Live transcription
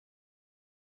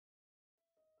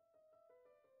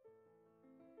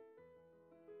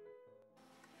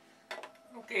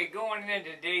Okay, going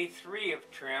into day 3 of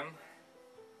trim.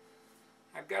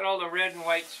 I've got all the red and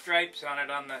white stripes on it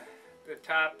on the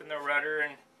top and the rudder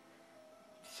and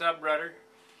sub rudder,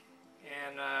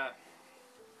 and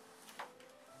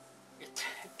it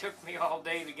took me all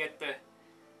day to get the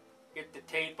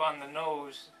tape on the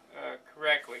nose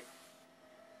correctly.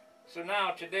 So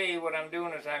now today what I'm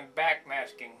doing is I'm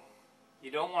backmasking.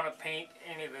 You don't want to paint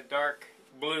any of the dark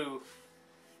blue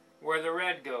where the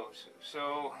red goes.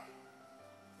 So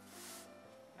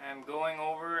I'm going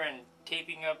over and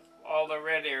taping up all the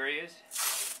red areas,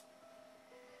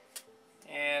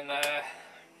 and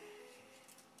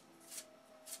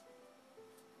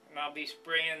I'll be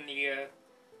spraying the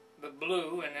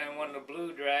blue, and then when the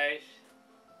blue dries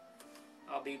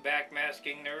I'll be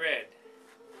backmasking the red.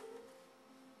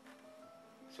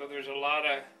 So there's a lot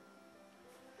of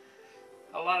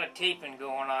taping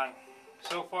going on.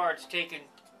 So far it's taken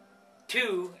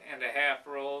 2.5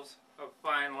 rolls of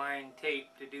fine line tape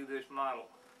to do this model.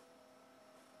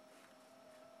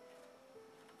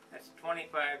 That's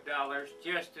 $25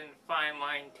 just in fine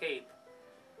line tape,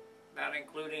 not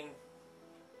including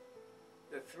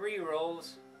the 3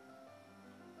 rolls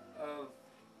of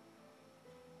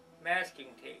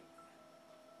masking tape.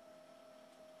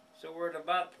 So we're at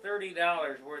about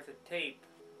 $30 worth of tape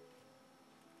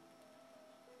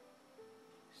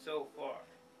so far.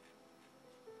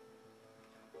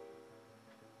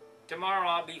 Tomorrow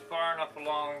I'll be far enough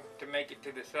along to make it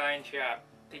to the sign shop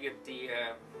to get the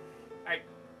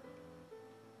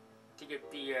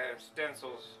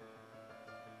stencils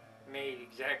made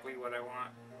exactly what I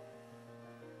want.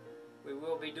 We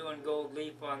will be doing gold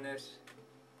leaf on this,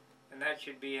 and that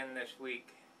should be in this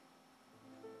week.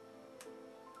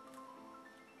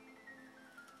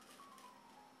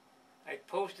 I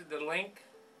posted the link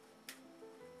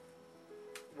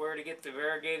where to get the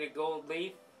variegated gold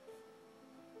leaf.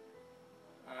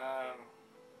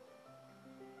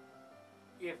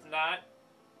 If not,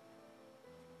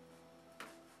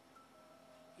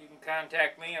 you can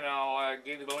contact me and I'll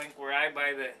give you the link where I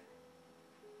buy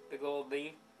the gold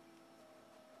leaf.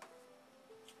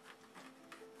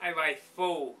 I buy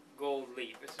faux gold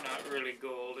leaf. It's not really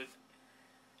gold.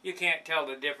 You can't tell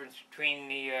the difference between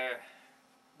the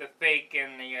fake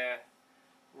and the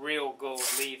real gold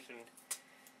leaf, and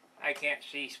I can't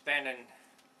see spending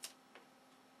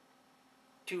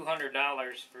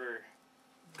 $200 for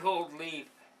gold leaf.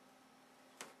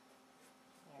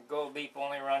 Gold leaf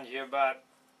only runs you about,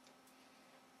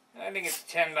 I think it's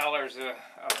 $10 a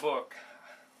book.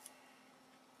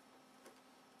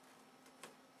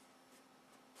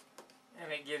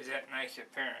 And it gives that nice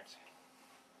appearance.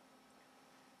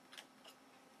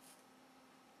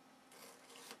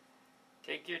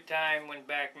 Take your time when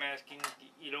backmasking.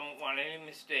 You don't want any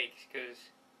mistakes,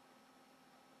 because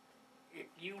if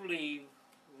you leave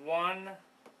one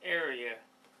area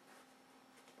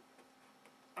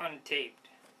untaped,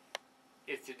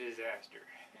 it's a disaster.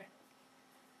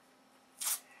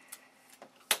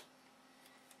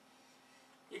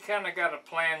 You kind of got to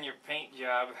plan your paint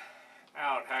job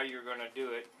out, how you're going to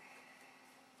do it.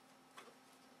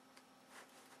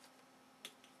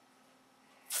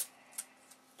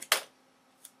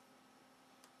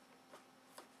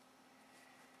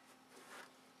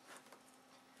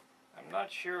 I'm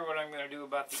not sure what I'm going to do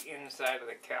about the inside of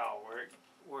the cowl,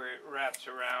 where it wraps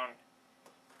around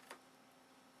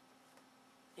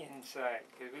inside,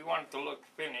 because we want it to look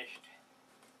finished,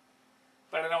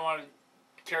 but I don't want to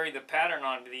carry the pattern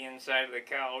onto the inside of the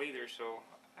cowl either, so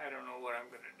I don't know what I'm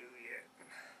going to do yet.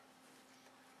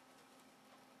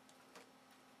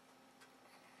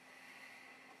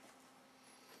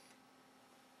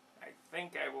 I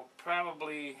think I will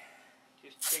probably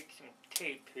just take some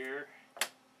tape here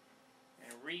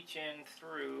and reach in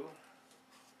through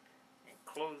and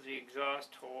close the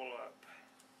exhaust hole up.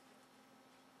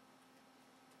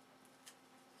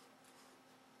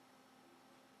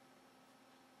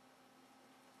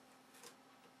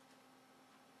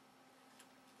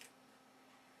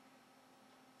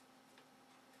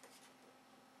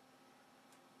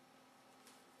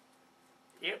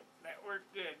 Yep, that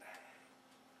worked good.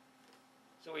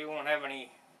 So we won't have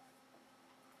any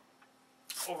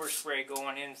overspray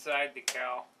going inside the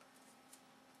cowl.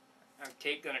 I'm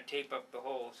going to tape up the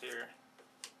holes here.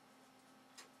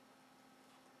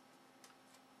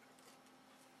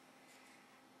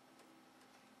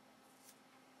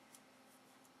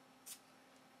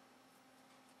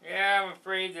 Yeah, I'm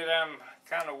afraid that I'm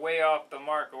kind of way off the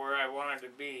mark of where I wanted to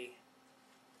be.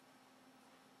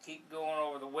 Keep going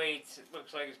over the weights. It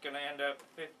looks like it's going to end up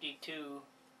 52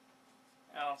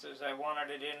 ounces. I wanted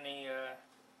it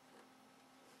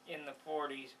in the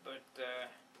 40s, but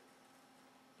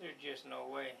There's just no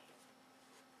way.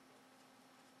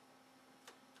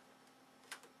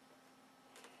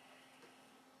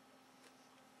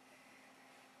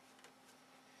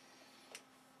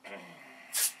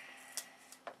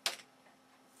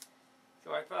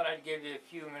 So I thought I'd give you a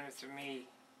few minutes of me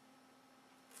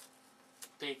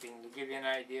taping to give you an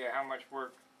idea how much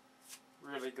work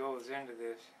really goes into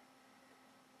this.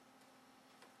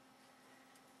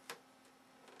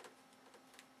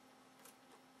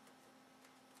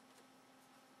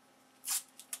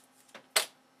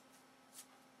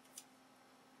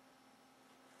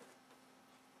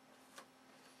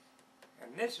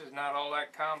 And this is not all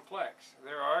that complex.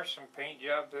 There are some paint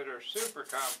jobs that are super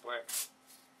complex.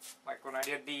 Like when I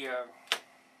did the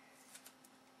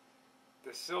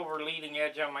silver leading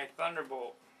edge on my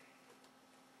Thunderbolt.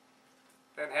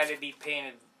 That had to be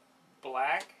painted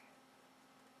black.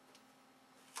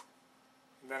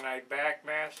 Then I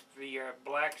backmasked the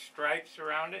black stripes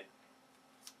around it.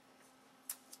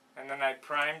 And then I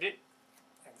primed it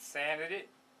and sanded it.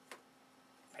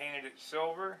 Painted it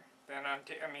silver. Then I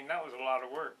mean, that was a lot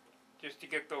of work just to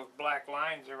get those black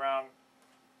lines around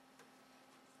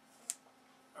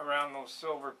those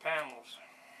silver panels.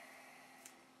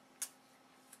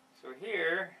 So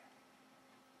here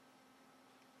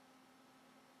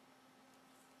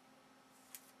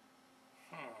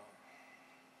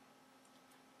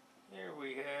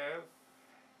we have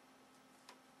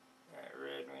that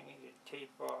red we need to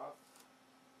tape off.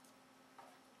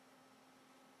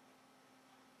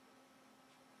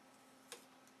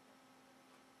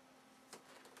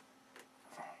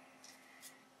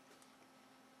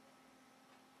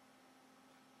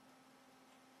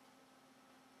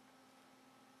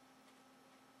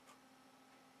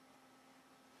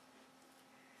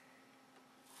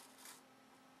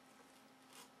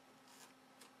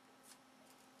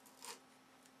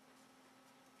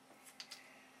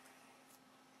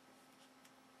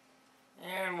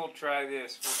 And we'll try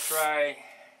this. We'll try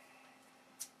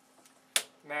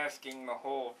masking the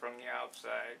hole from the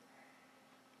outside.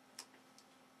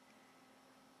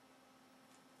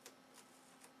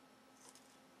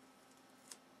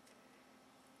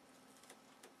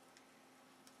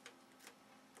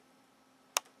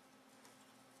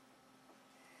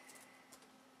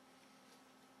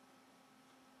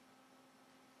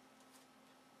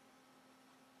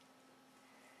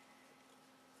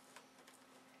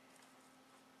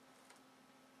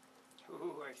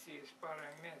 Ooh, I see a spot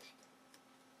I missed.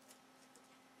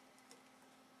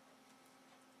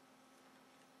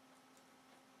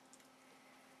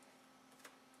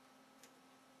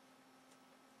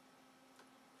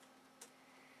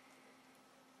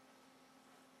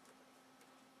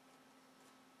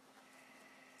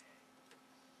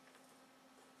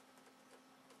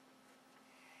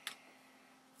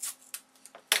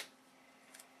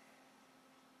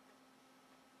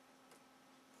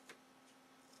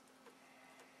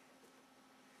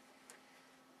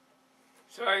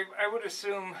 So I would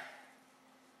assume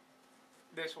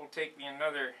this will take me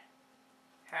another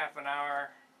half an hour,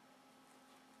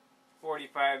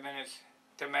 45 minutes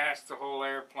to mask the whole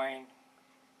airplane.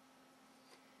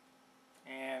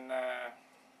 And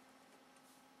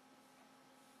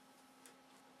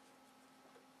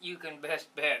you can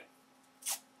best bet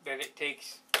that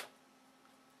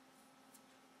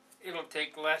it'll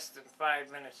take less than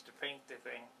 5 minutes to paint the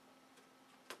thing.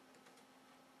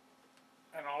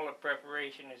 And all the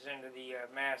preparation is into the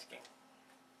masking.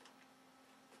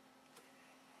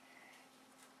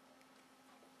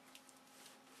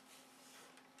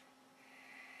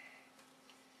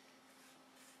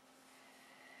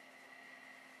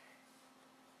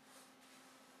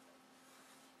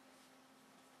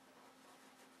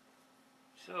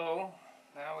 So,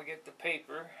 now we get the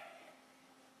paper.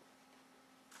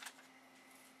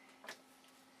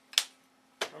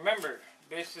 Remember,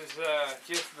 this is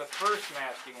just the first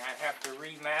masking. I have to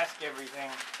remask everything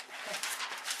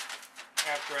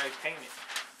after I paint it.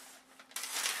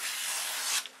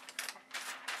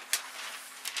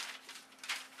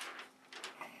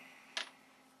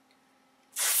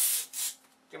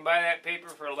 You can buy that paper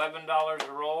for $11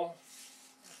 a roll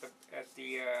at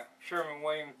the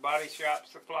Sherman-Williams Body Shop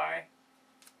Supply.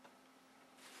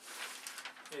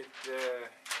 It's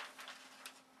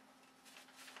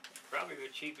probably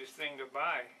the cheapest thing to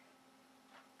buy.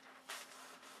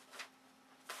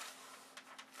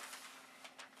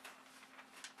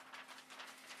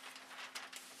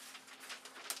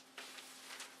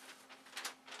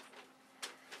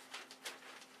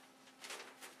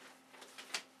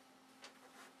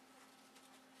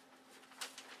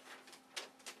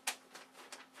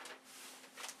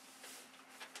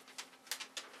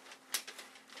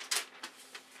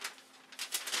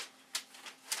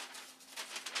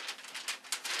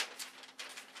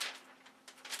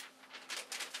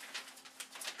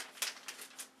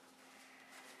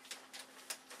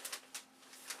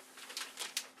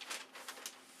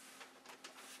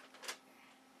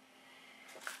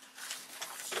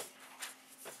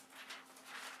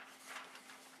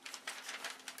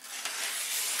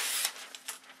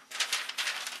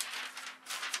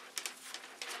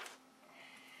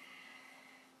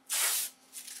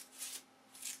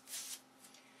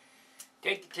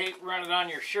 Take the tape, run it on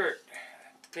your shirt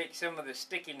to take some of the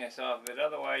stickiness off of it,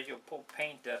 otherwise you'll pull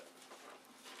paint up.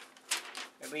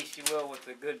 At least you will with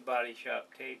the good body shop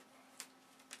tape.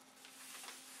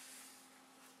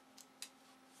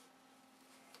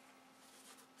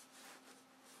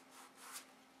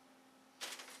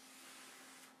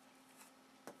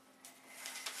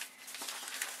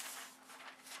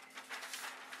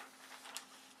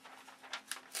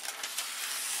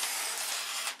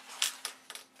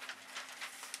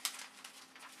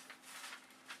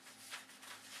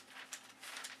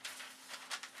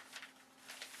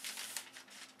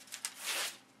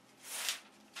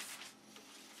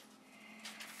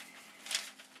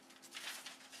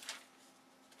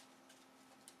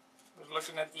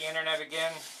 Looking at the internet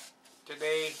again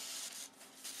today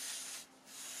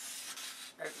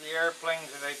at the airplanes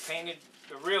that I painted,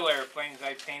 the real airplanes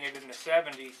I painted in the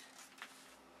 70s.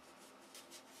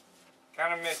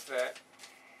 Kind of missed that.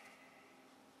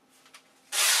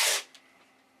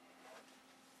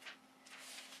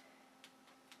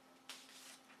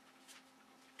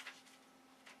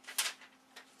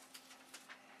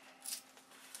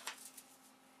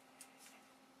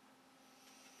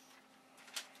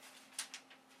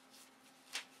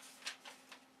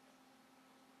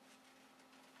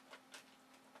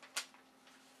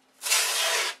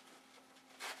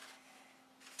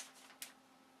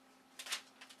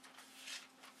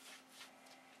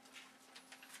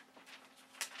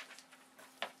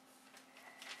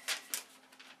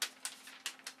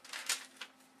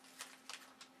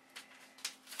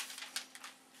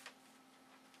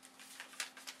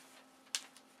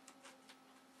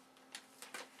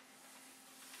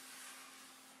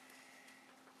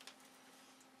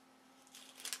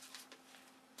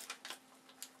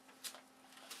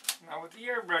 Now with the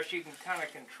airbrush you can kind of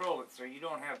control it so you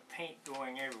don't have paint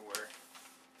going everywhere.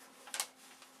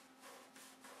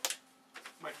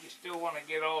 But you still want to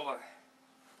get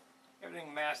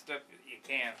everything masked up that you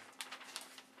can.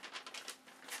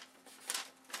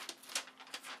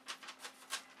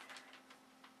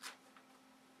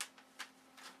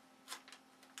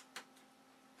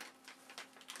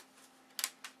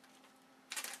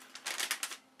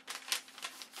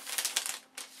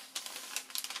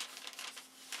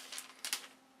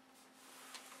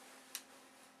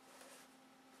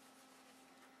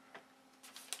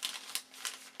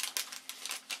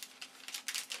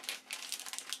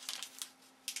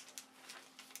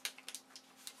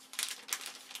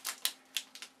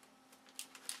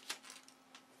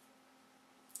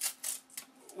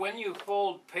 When you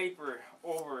fold paper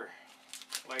over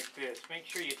like this, make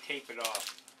sure you tape it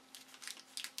off.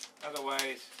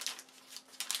 Otherwise,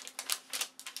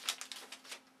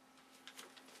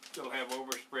 you'll have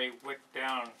overspray wicked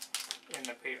down in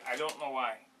the paper. I don't know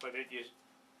why, but it just,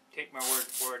 take my word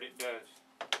for it, it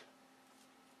does.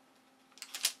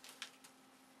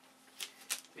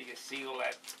 So you can seal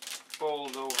that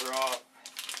fold over off.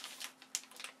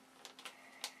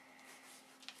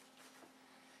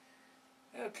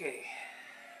 Okay,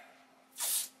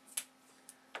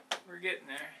 we're getting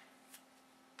there.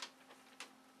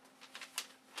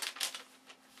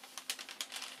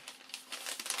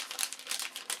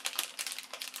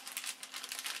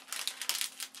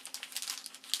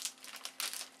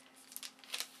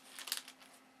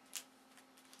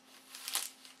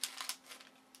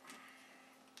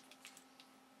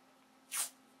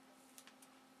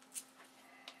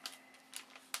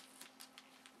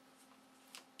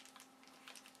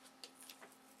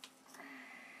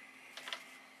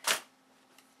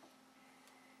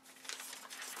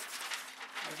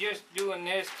 Just doing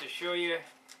this to show you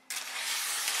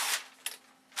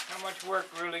how much work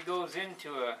really goes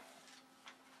into a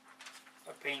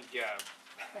paint job.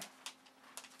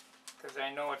 Because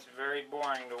I know it's very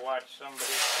boring to watch somebody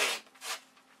paint.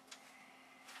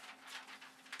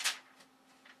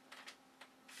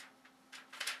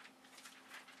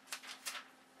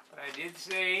 But I did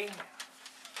say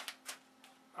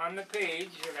on the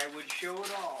page that I would show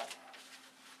it all.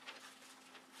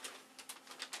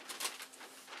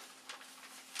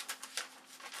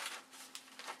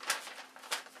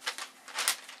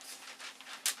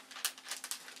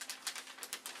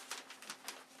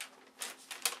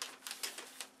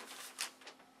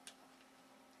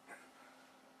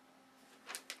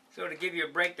 So to give you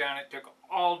a breakdown, it took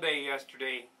all day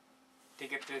yesterday to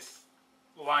get this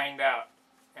lined out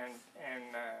and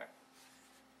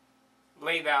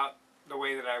laid out the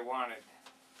way that I wanted.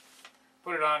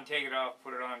 Put it on, take it off,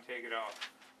 put it on, take it off.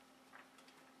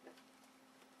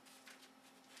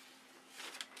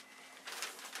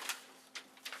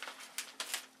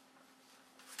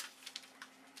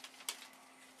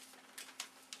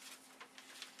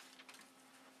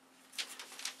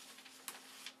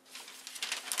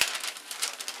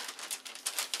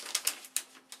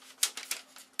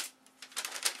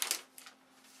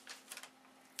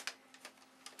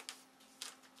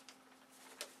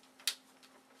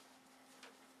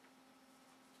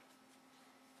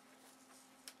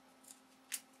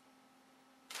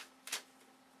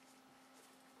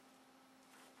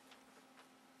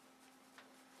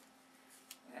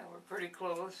 pretty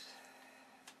close.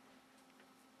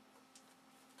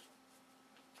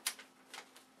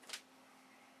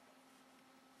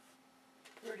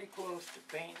 Pretty close to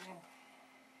painting.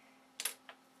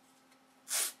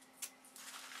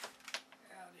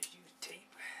 I'll just use tape.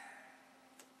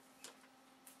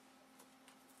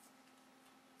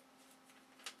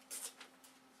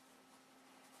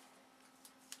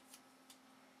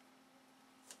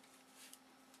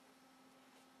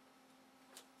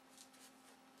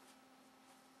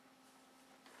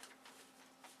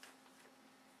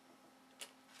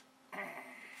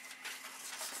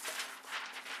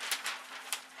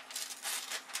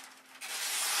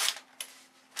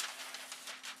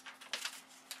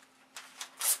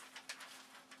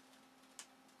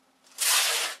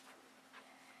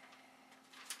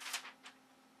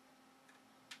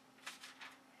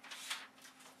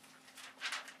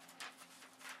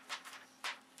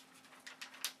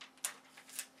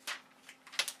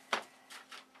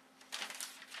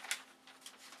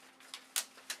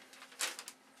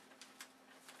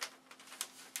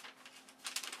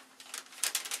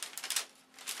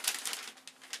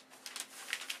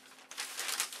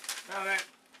 Now that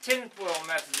tinfoil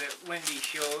method that Wendy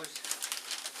shows,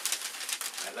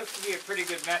 that looks to be a pretty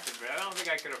good method, but I don't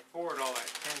think I could afford all that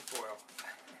tinfoil.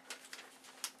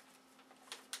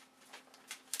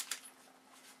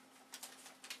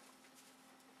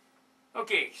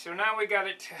 Okay, so now we got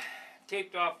it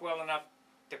taped off well enough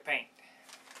to paint.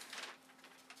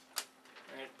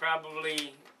 And it's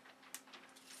probably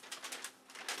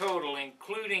total,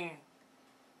 including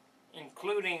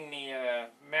the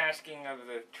masking of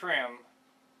the trim,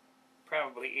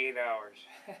 probably 8 hours.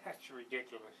 That's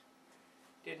ridiculous.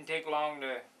 Didn't take long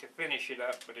to finish it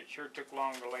up, but it sure took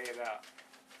long to lay it out.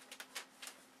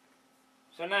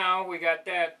 So now we got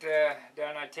that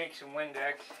done. I take some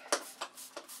Windex,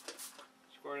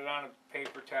 squirt it on a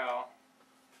paper towel.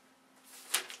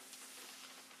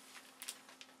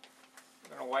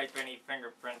 I'm going to wipe any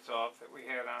fingerprints off that we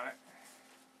had on it.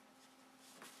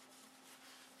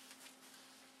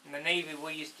 In the Navy,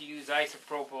 we used to use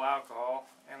isopropyl alcohol,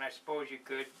 and I suppose you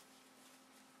could,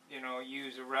 you know,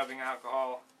 use a rubbing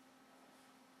alcohol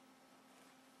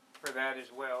for that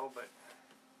as well, but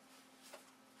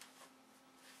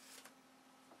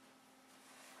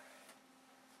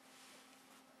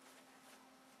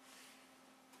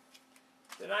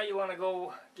so now you want to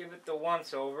go give it the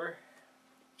once over.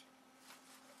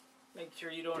 Make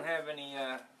sure you don't have any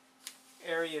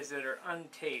areas that are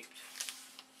untaped.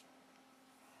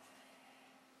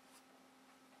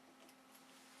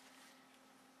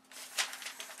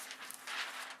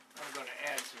 I'm going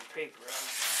to add some paper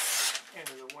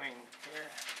into the wing here.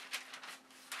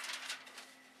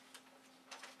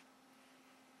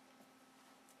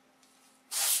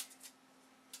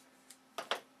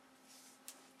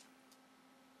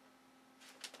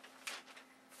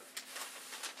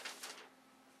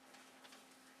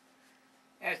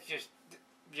 That's just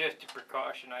a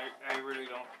precaution. I really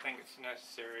don't think it's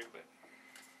necessary, but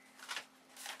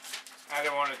I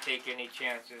don't want to take any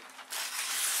chances.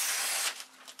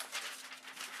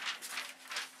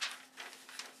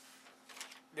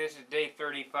 This is day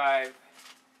 35.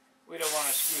 We don't want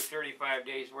to screw 35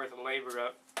 days worth of labor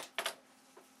up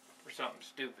for something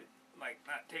stupid, like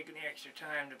not taking the extra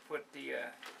time to put the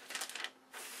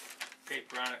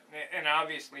paper on it. And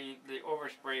obviously the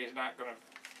overspray is not going to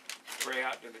spray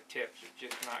out to the tips. It's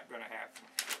just not going to happen.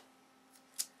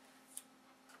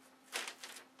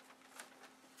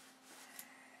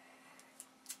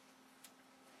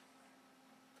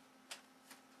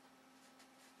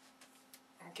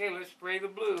 Okay, let's spray the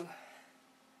blue.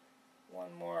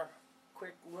 One more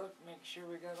quick look, make sure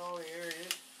we got all the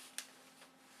areas.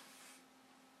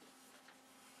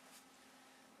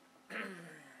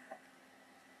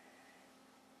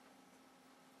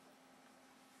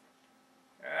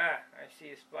 I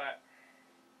see a spot.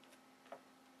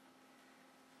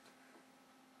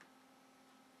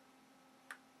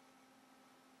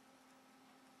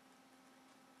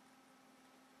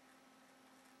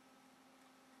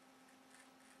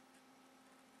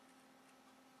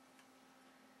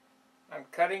 I'm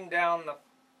cutting down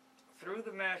through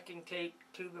the masking tape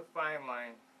to the fine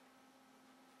line.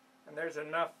 And there's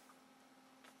enough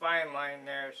fine line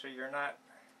there so you're not,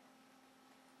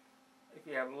 if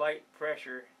you have light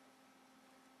pressure,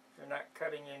 you're not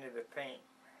cutting into the paint.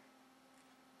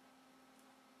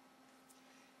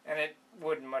 And it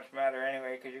wouldn't much matter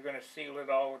anyway because you're going to seal it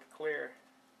all with clear.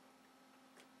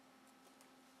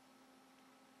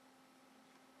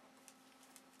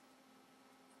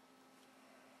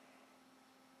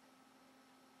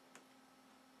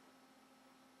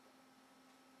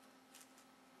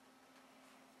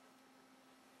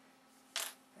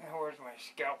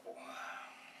 scalpel.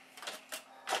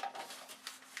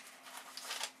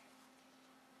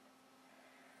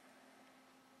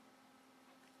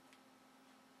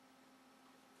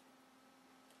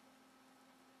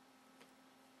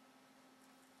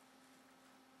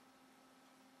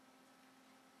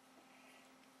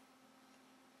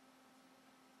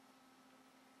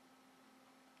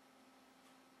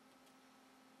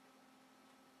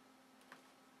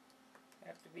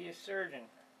 Have to be a surgeon.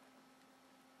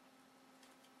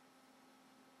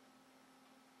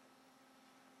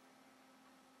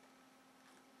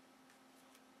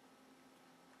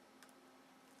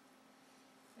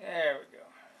 There we go.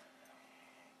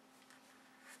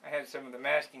 I had some of the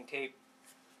masking tape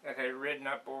that had ridden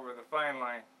up over the fine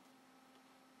line,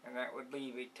 and that would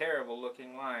leave a terrible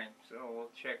looking line, so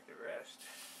we'll check the rest.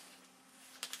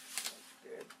 Looks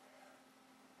good.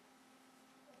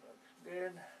 Looks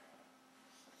good.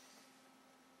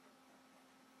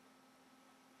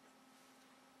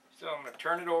 So I'm going to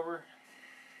turn it over.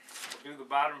 I'll do the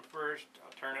bottom first.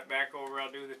 I'll turn it back over.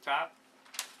 I'll do the top.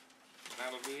 And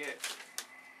that'll be it.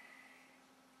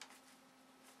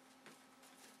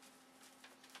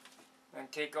 Then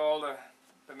take all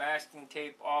the masking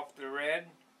tape off the red,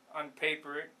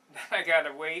 unpaper it. Then I got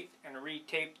to wait and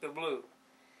retape the blue.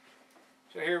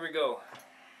 So here we go.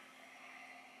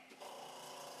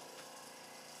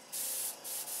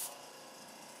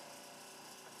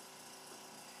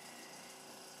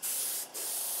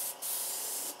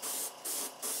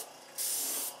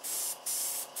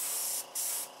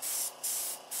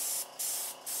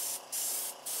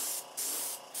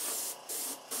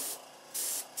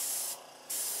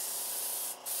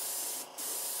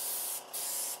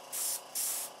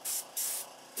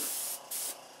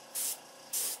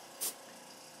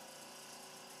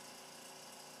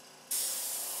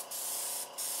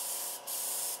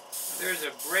 There's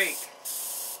a break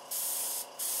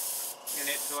in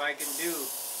it, so I can do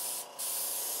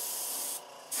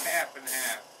half and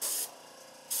half.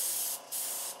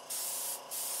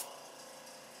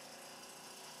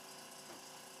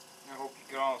 I hope you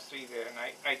can all see that, and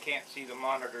I can't see the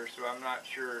monitor, so I'm not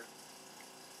sure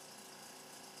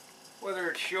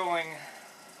whether it's showing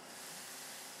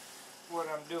what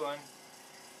I'm doing.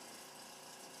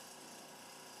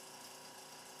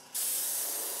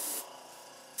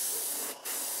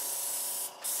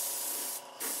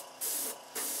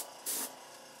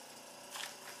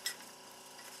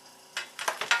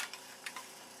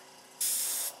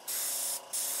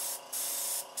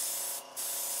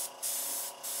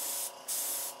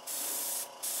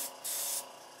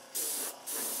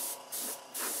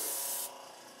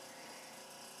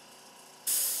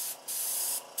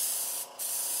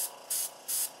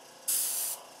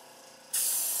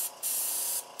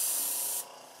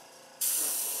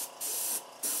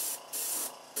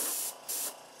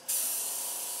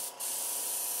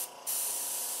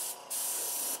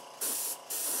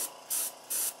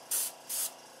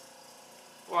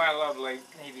 Well, I love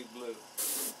navy blue.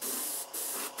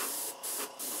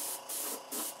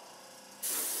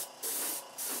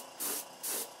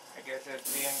 I guess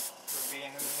that's for being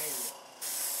in the Navy.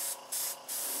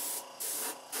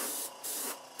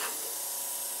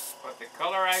 But the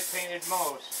color I painted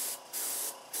most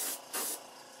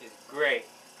is gray.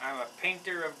 I'm a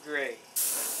painter of gray.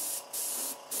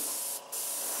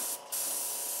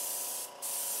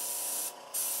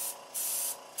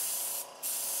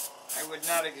 I would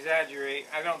not exaggerate.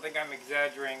 I don't think I'm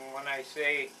exaggerating when I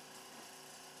say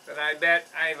that I bet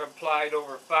I've applied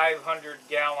over 500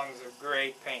 gallons of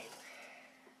gray paint.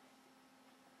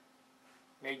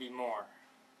 Maybe more.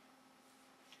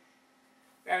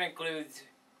 That includes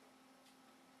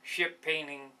ship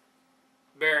painting,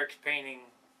 barracks painting,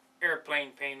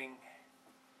 airplane painting.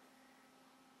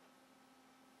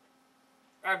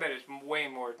 I bet it's way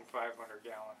more than 500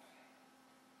 gallons.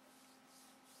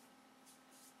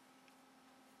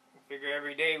 Figure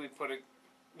every day we put a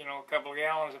couple of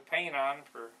gallons of paint on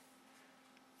for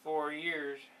 4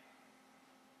 years.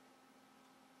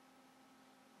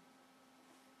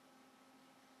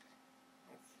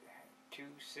 It's 2,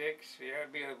 6, yeah,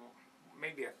 it'd be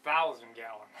maybe 1,000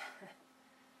 gallons.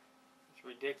 It's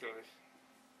ridiculous.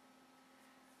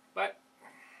 But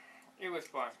it was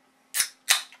fun.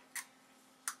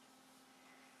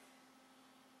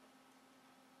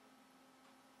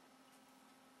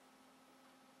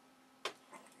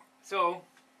 So,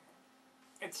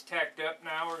 it's tacked up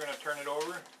now. We're going to turn it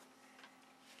over.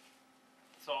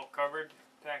 It's all covered,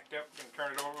 tacked up. We're going to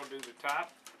turn it over. We'll do the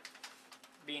top.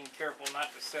 Being careful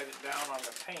not to set it down on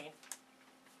the paint.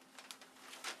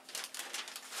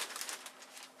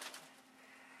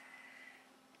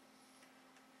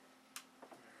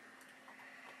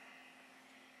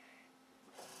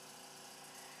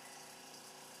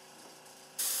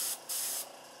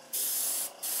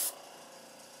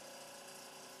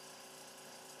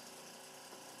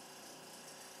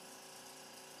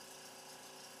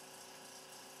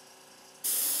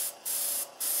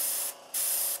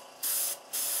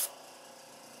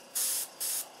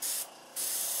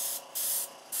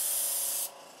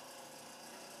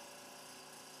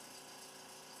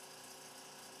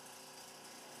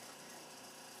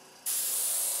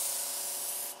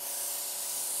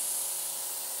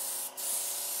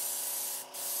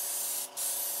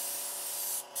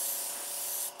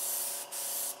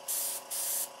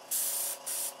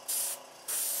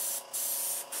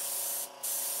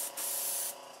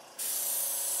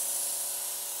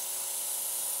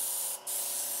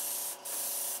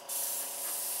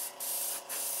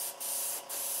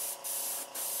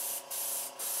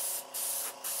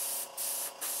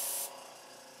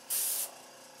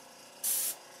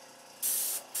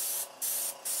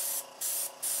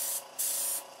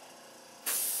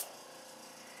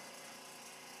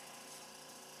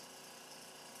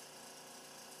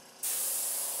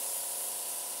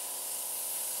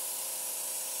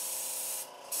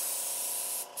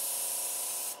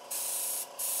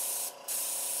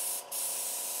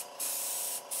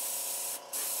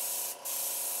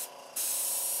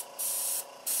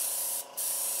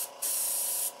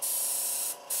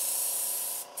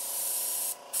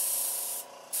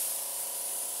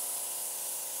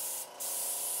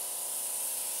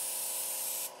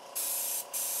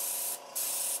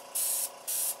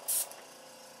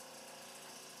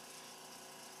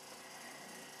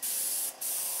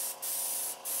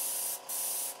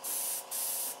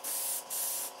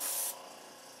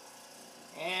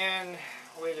 and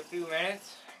wait a few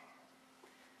minutes.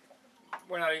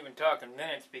 We're not even talking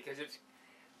minutes because it's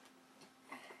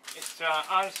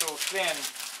on so thin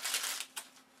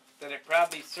that it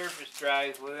probably surface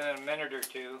dries within a minute or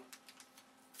two.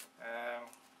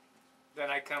 Then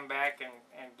I come back and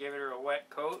give her a wet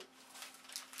coat,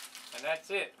 and that's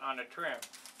it on the trim.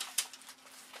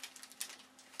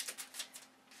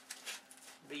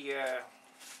 The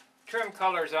trim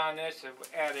colors on this have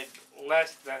added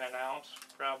less than an ounce,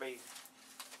 probably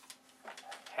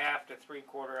 1/2 to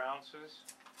 3/4 ounces.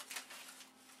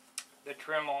 The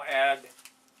trim will add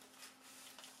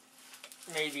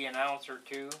maybe an ounce or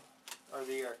two, or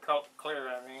the clear,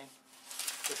 I mean,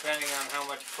 depending on how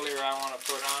much clear I want to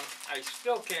put on. I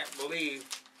still can't believe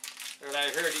that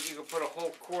I heard that you could put a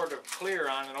whole quart of clear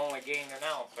on and only gain an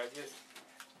ounce. It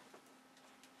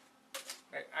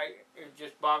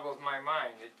just boggles my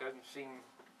mind. It doesn't seem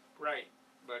right,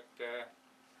 but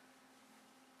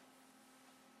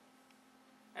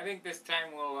I think this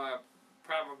time we'll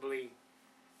probably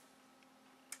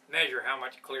measure how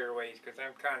much clear weighs, because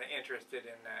I'm kind of interested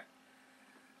in that.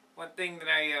 One thing that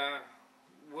I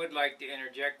would like to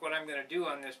interject, what I'm going to do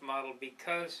on this model,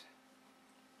 because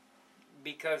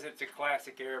it's a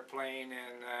classic airplane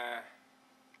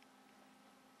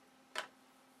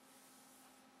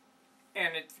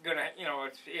and it's gonna, you know,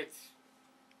 it's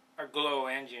a glow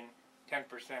engine,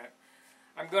 10%.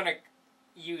 I'm gonna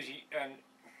use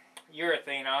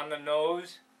urethane on the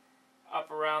nose, up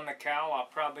around the cowl. I'll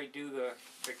probably do the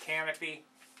canopy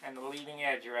and the leading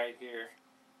edge right here.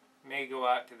 May go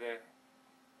out to the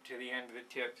end of the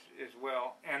tips as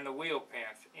well, and the wheel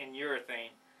pants in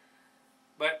urethane.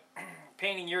 But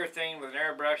painting urethane with an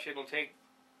airbrush, it'll take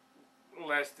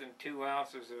less than 2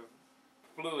 ounces of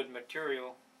fluid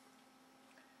material.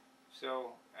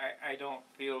 So I don't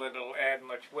feel it'll add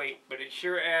much weight, but it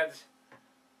sure adds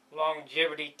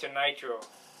longevity to nitro.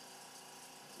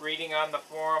 Reading on the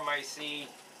forum, I see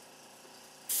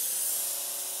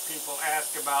people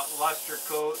ask about luster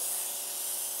coat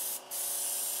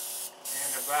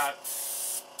and about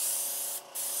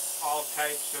all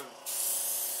types of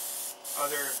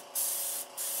other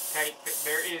type.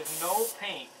 There is no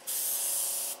paint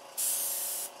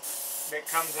that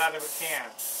comes out of a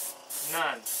can.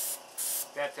 None.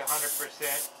 That's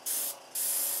 100%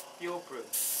 fuel proof.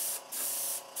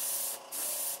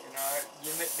 You know,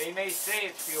 they may say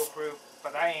it's fuel proof,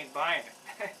 but I ain't buying it.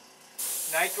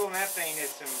 Nitromethane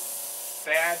is some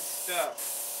bad stuff.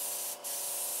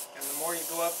 And the more you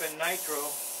go up in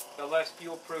nitro, the less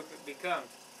fuel proof it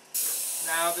becomes.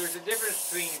 Now, there's a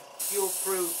difference between fuel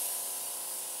proof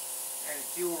and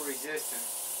fuel resistant.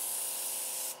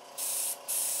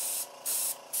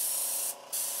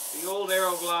 The old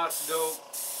Aerogloss dope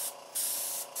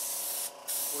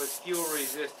was fuel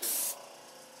resistant.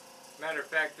 Matter of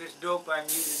fact, this dope I'm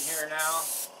using here now,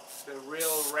 the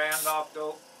real Randolph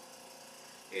dope,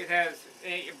 it has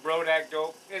Brodak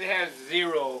dope. It has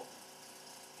 0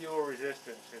 fuel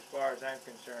resistance as far as I'm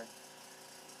concerned.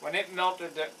 When it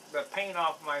melted the paint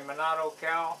off my Monado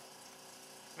cowl,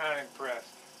 not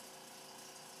impressed.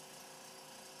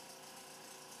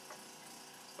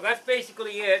 Well, that's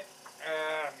basically it.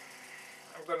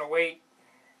 I'm going to wait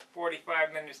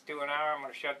 45 minutes to an hour. I'm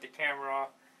going to shut the camera off.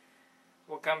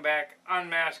 We'll come back,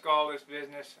 unmask all this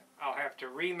business. I'll have to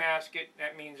remask it.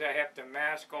 That means I have to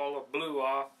mask all the blue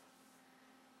off.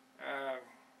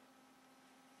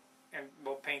 And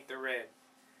we'll paint the red.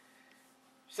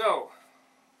 So,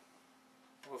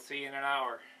 we'll see you in an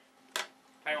hour.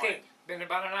 Okay, been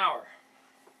about an hour.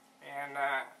 And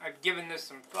I've given this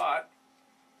some thought.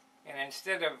 And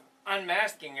instead of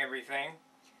unmasking everything,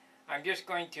 I'm just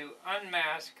going to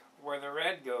unmask where the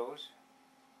red goes.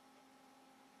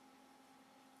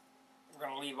 I'm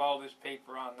going to leave all this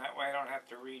paper on. That way I don't have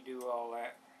to redo all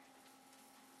that.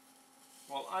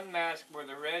 We'll unmask where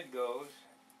the red goes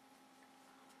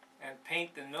and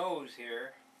paint the nose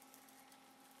here.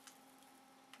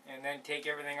 And then take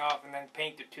everything off and then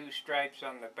paint the 2 stripes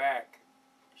on the back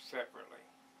separately.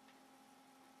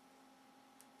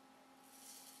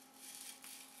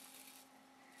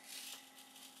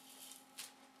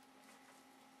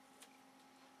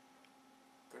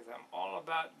 Because I'm all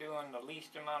about doing the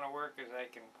least amount of work as I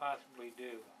can possibly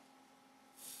do.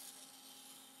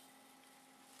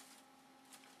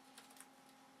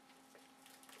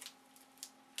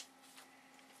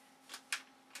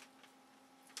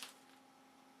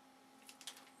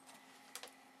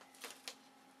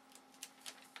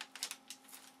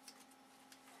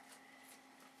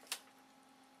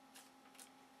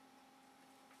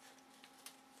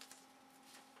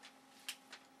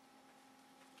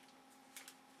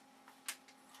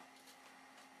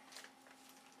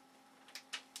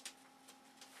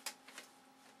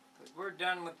 we're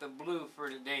done with the blue for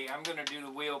today. I'm going to do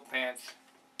the wheel pants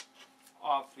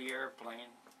off the airplane.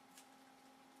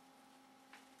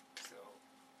 So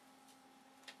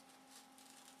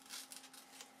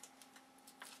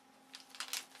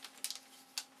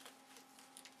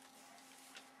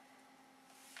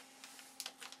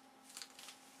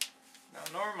now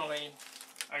normally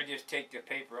I just take the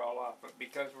paper all off, but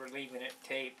because we're leaving it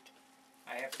taped,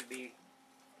 I have to be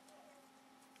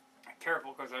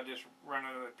careful because I'll just run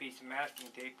another piece of masking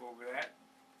tape over that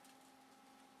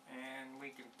and we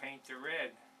can paint the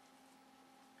red.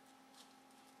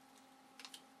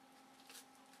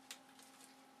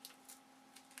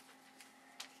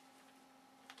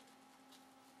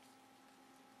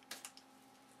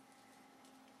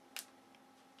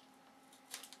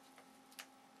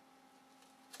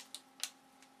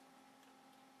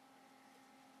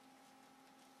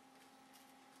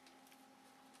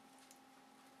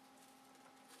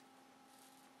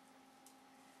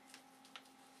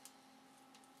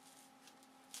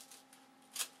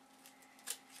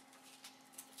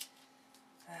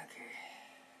 Okay.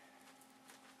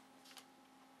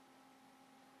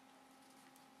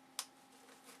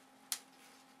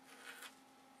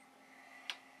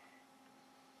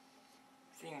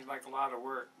 Seems like a lot of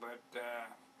work, but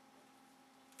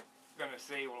gonna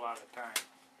save a lot of time.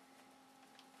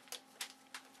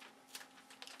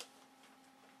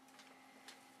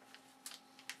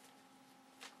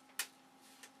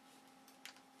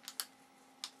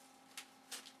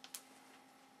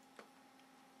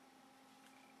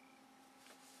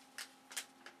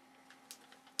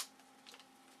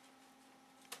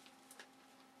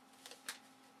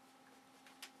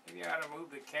 Maybe I ought to move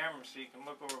the camera so you can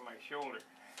look over my shoulder.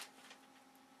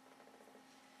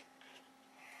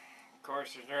 Of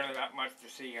course, there's really not much to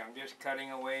see. I'm just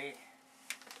cutting away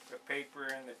the paper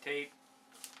and the tape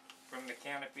from the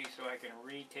canopy so I can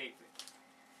re-tape it.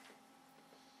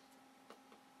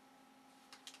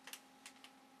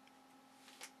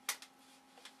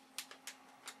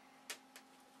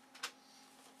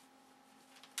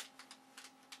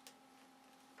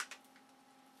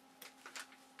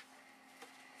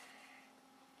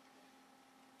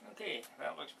 Okay,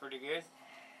 that looks pretty good.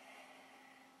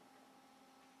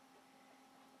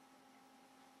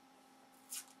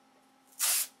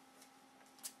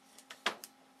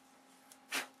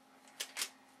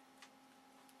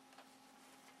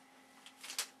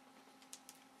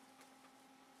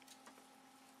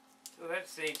 So that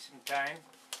saves some time.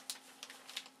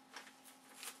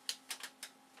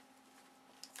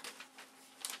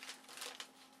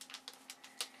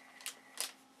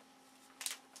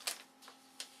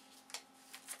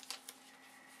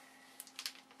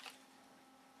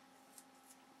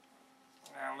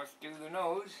 Now let's do the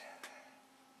nose.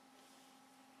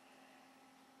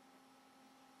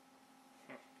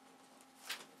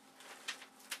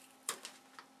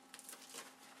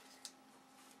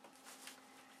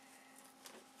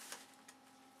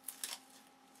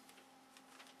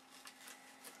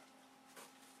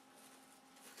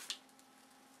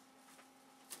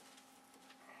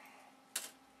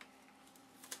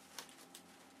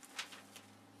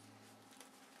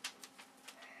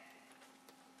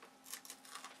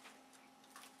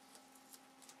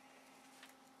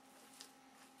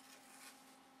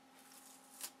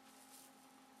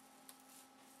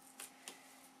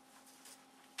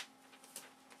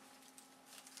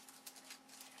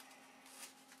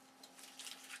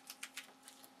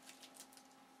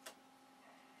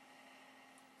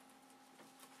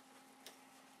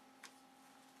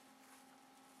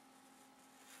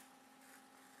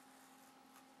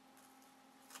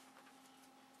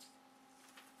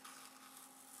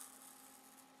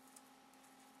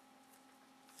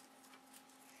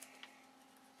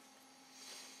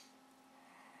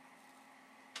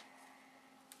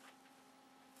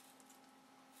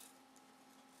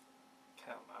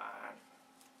 Come on.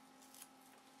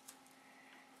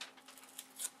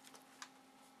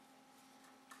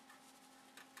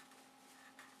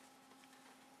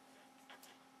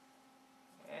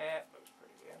 That looks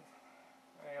pretty good.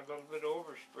 I have a little bit of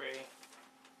overspray.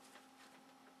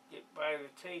 Get by the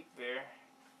tape there.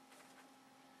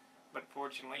 But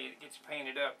fortunately it gets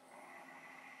painted up.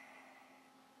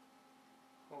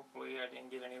 Hopefully I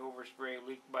didn't get any overspray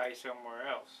leaked by somewhere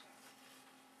else.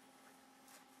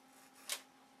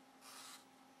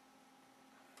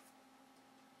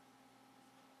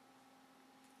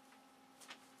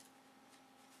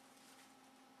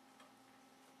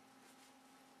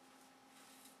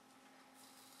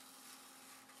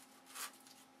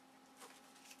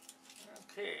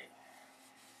 Okay.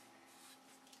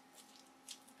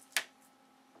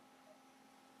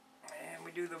 And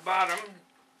we do the bottom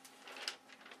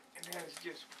There's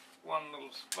just one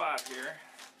little spot here.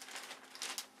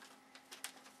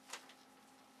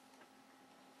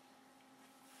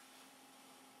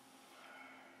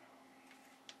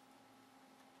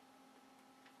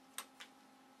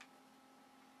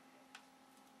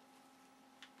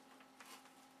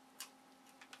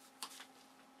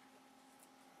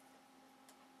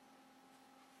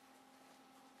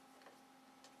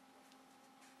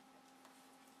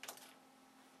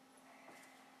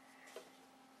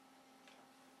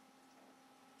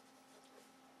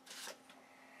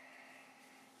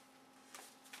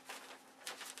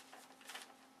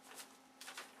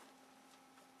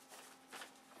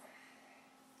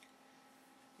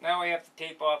 Now we have to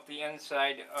tape off the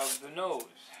inside of the nose.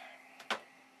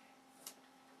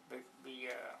 The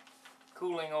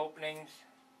cooling openings,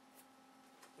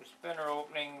 the spinner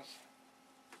openings,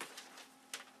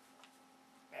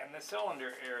 and the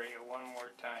cylinder area one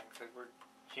more time, because we're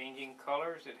changing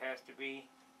colors. It has to be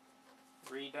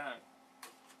redone.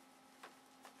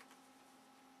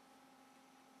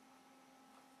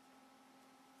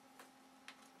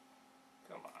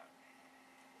 Come on.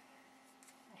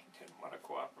 He didn't want to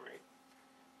cooperate.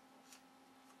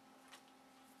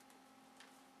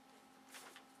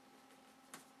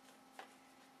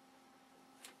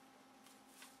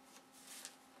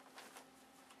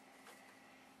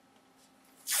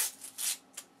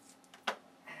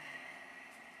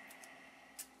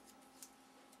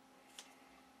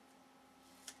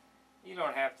 You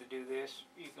don't have to do this.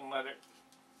 You can let it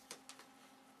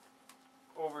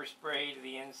overspray to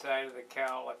the inside of the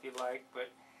cowl if you like,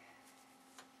 but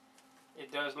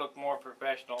it does look more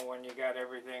professional when you got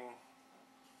everything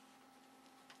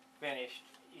finished,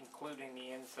 including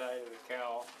the inside of the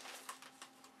cowl.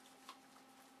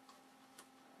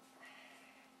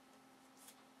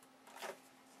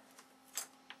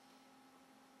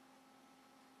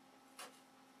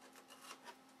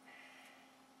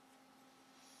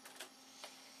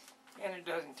 And it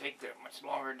doesn't take that much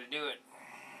longer to do it.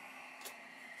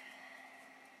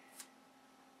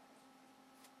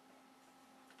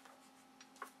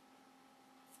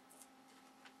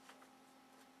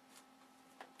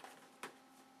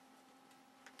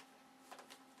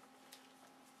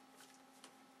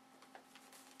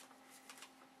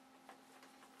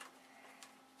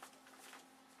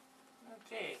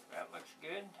 Okay, that looks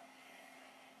good.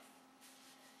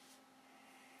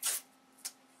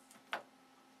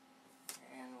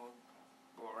 And we'll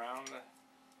go around the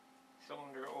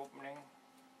cylinder opening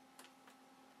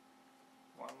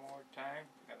one more time.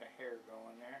 Got a hair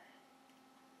going there.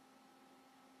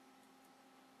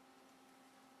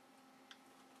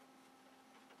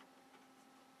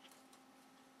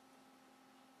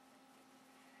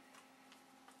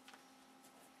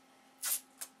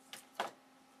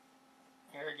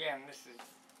 Here again, this is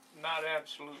not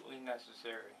absolutely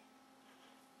necessary.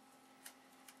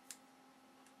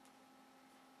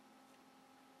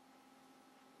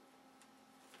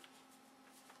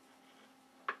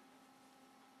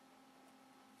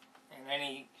 And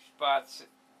any spots,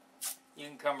 you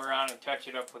can come around and touch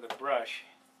it up with a brush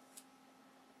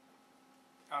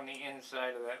on the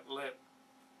inside of that lip.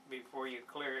 Before you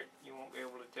clear it, you won't be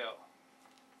able to tell.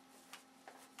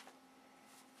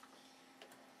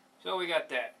 So we got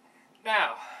that.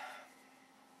 Now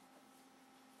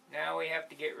we have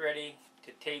to get ready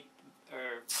to tape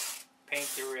or paint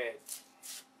the red.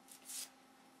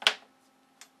 A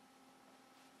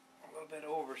little bit of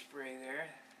overspray there.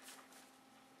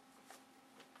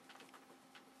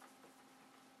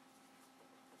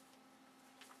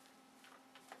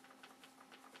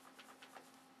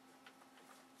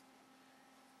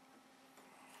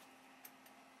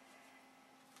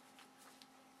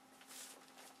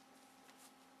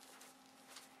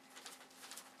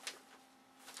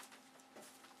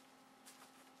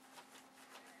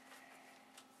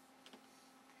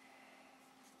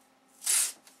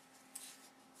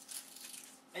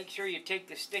 Make sure you take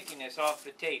the stickiness off the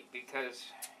tape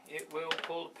because it will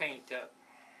pull the paint up.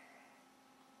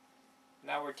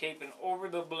 Now we're taping over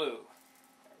the blue,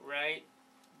 right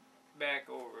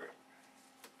back over it.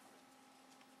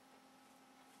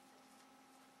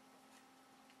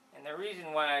 And the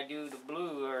reason why I do the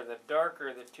blue or the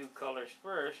darker the two colors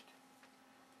first,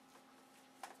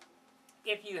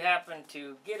 if you happen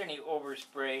to get any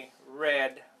overspray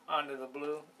red onto the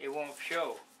blue, it won't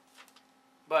show.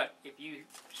 But if you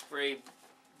spray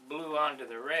blue onto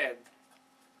the red,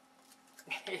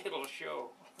 it'll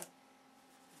show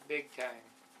big time.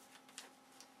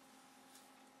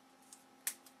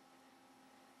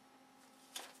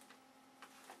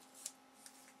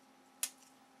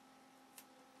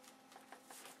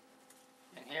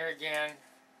 And here again,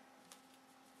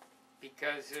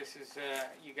 because this is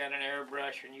you got an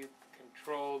airbrush and you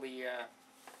control the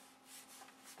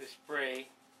spray.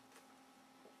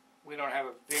 We don't have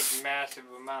a big massive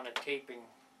amount of taping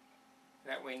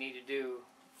that we need to do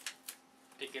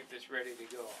to get this ready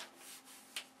to go.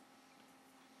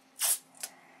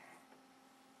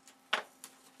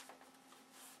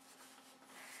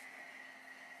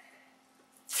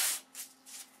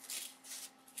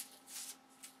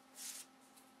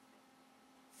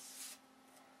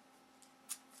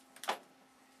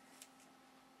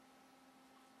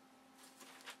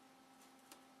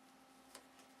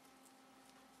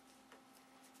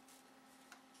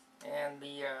 And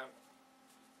the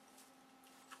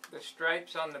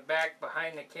stripes on the back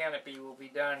behind the canopy will be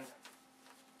done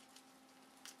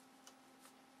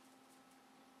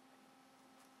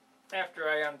after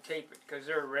I untape it, because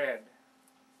they're red.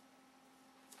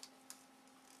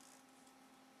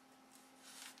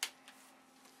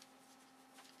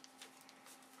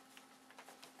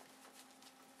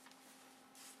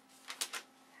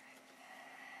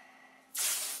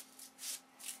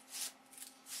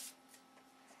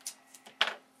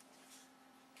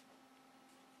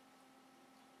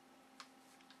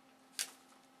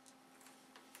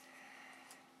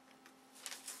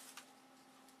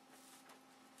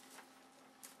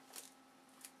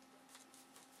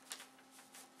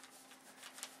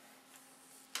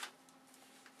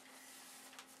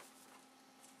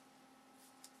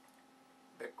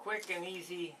 The quick and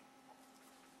easy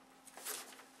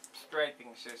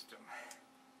striping system.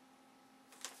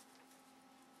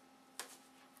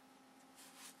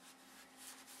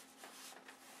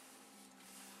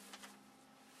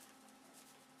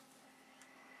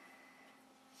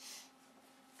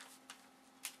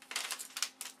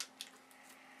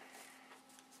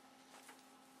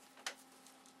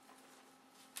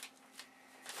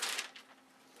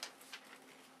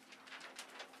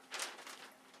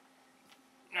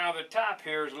 Now the top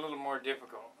here is a little more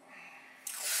difficult,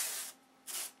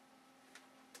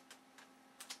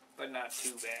 but not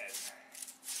too bad.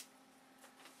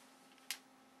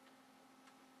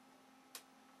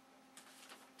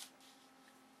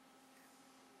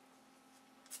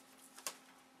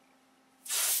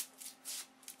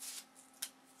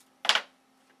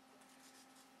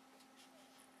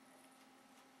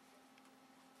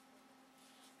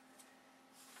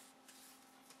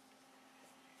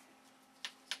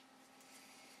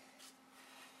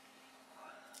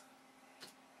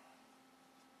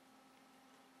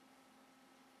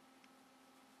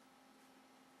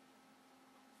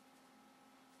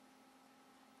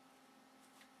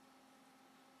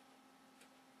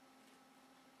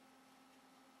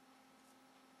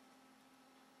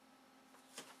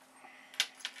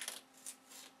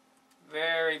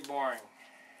 Very boring.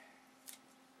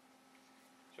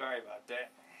 Sorry about that.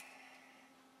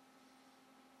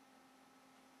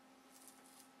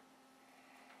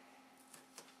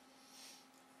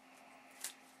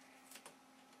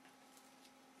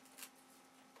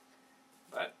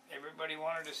 But everybody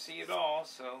wanted to see it all,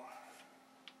 so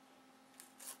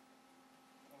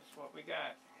that's what we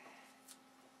got.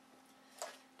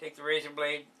 Take the razor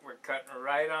blade, we're cutting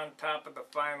right on top of the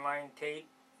fine line tape.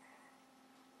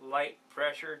 Light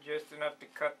pressure, just enough to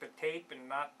cut the tape and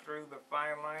not through the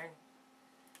fine line.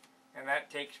 And that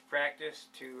takes practice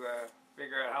to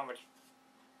figure out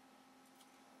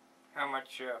how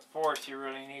much force you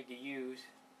really need to use.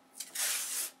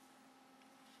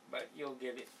 But you'll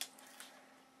get it.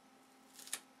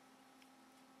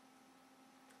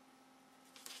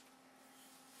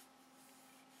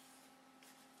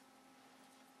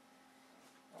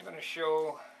 I'm going to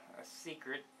show a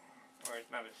secret, or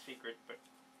it's not a secret, but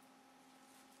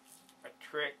a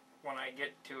trick when I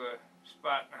get to a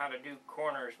spot on how to do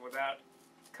corners without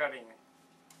cutting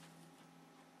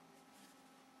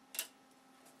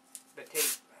the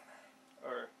tape,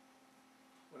 or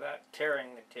without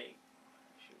tearing the tape,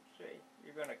 I should say.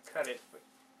 You're going to cut it, but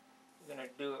you're going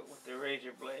to do it with the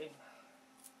razor blade.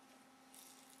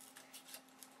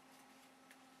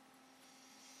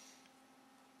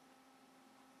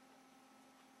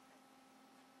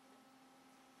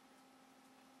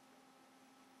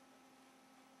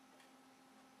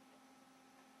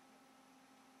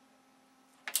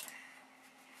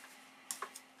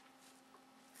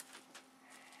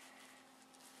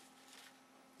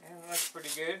 That's pretty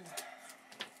good.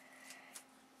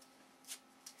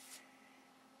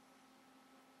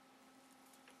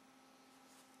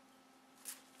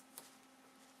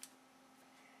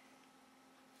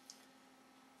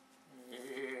 Yeah.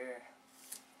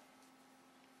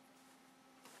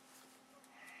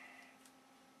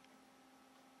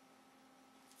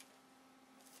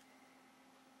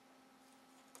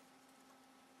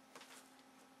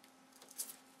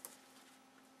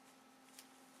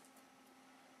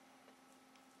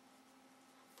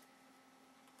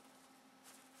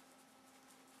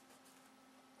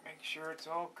 Make sure it's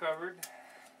all covered.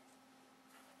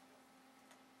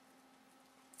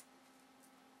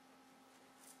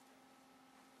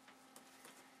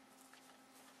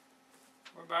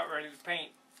 We're about ready to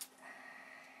paint.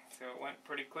 So it went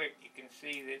pretty quick. You can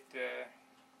see that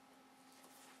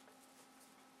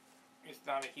it's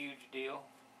not a huge deal.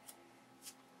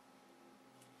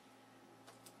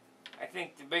 I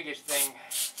think the biggest thing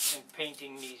in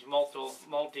painting these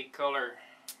multicolor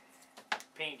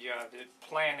paint jobs is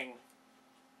planning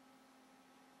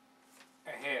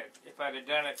ahead. If I'd have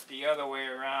done it the other way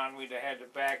around, we'd have had to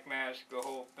backmask the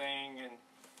whole thing and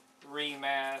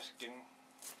remask. And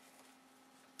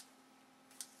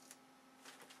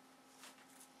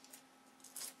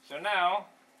so now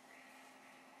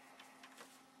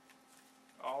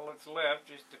all that's left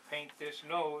is to paint this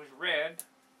nose red.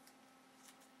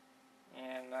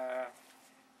 And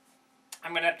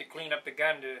I'm going to have to clean up the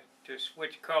gun to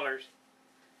switch colors.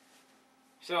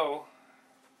 So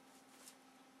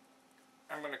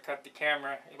I'm going to cut the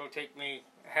camera. It'll take me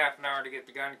half an hour to get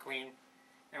the gun clean,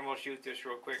 and we'll shoot this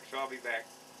real quick, so I'll be back.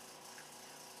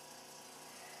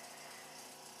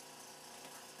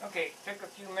 Okay, took a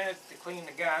few minutes to clean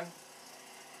the gun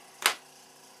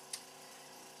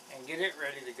and get it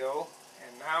ready to go,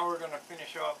 and now we're going to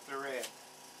finish off the red.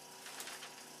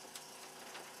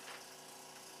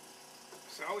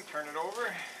 So we turn it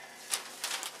over.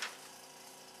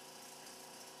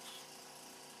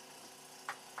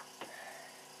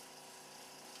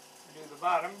 We do the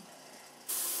bottom.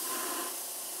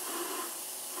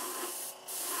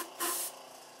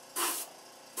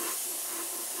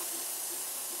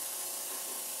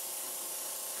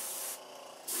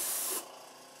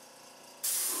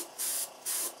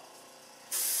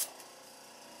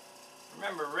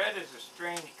 Remember, red is a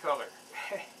strange color.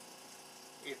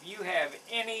 If you have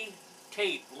any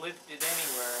tape lifted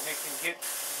anywhere and it can get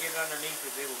underneath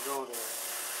it, it'll go there.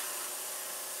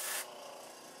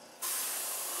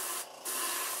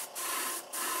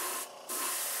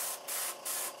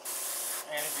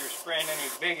 And if you're spraying any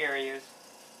big areas,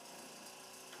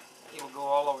 it'll go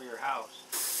all over your house.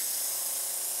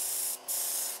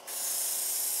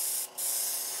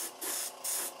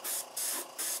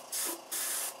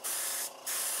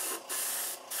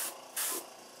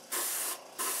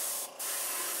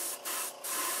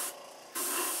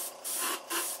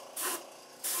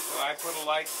 I put a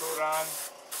light coat on.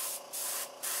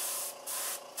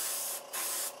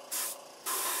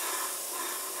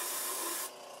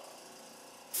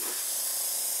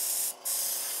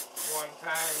 One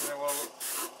time, then we'll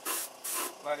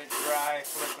let it dry,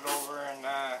 flip it over, and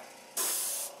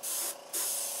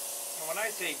when I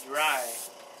say dry,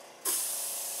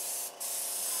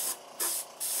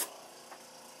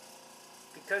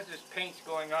 because this paint's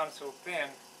going on so thin,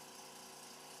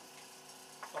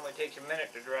 it only takes a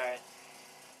minute to dry.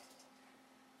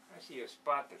 I see a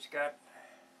spot that's got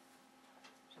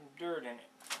some dirt in it.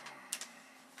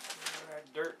 Where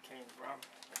that dirt came from.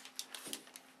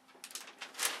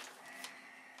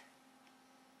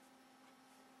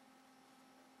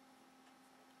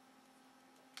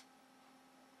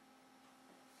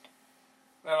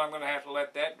 Well, I'm going to have to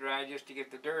let that dry just to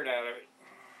get the dirt out of it.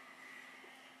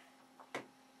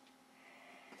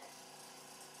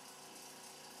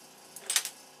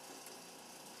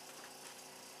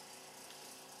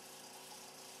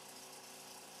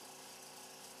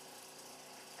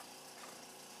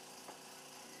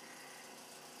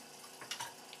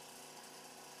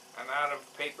 I'm out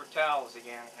of paper towels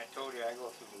again. I told you I go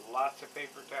through lots of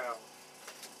paper towels.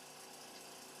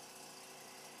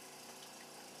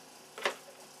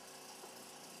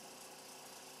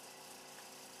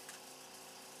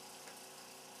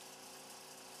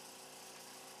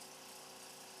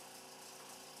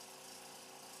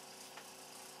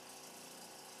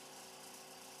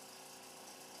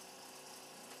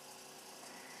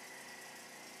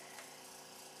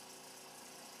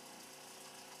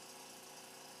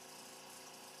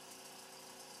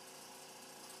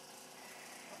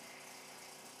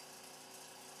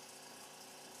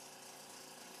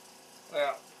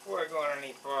 Well, before I go on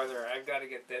any farther, I've got to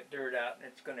get that dirt out,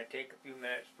 and it's going to take a few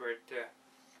minutes for it to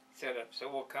set up, so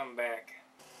we'll come back.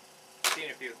 See you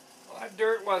in a few. Well, that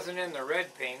dirt wasn't in the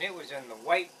red paint, it was in the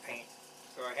white paint,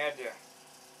 so I had to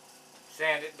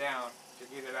sand it down to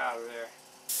get it out of there.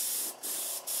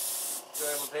 So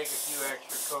it'll take a few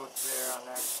extra coats there on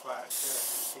that spot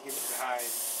to get it to hide.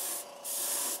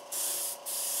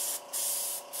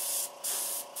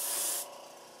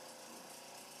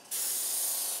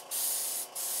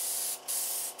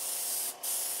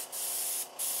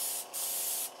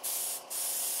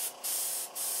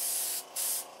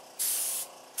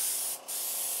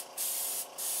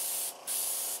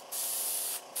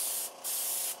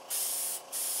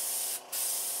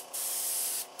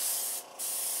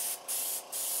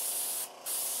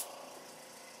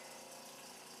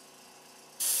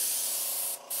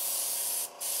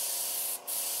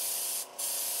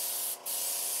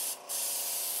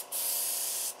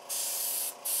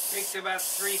 Takes about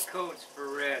 3 coats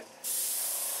for red.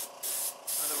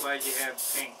 Otherwise you have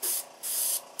pink.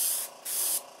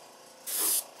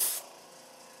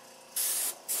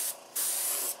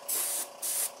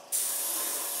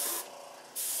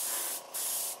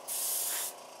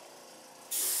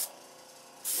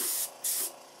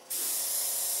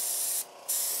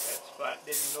 That spot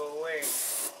didn't go away.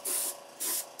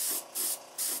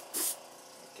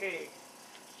 Okay.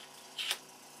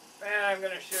 Now I'm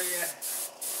going to show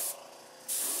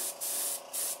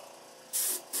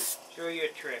you a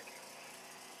trick.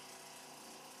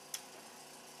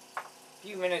 A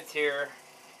few minutes here.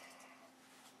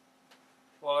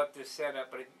 We'll let this set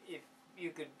up, but if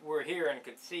you were here and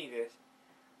could see this,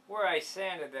 where I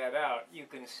sanded that out, you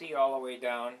can see all the way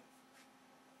down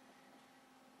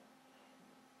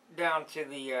to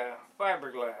the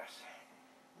fiberglass.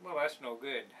 Well, that's no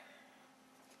good.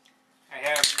 I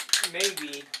have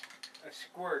maybe a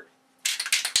squirt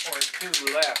or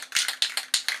 2 left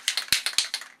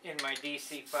in my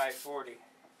DC 540.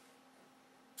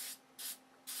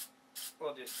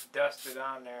 We'll just dust it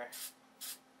on there.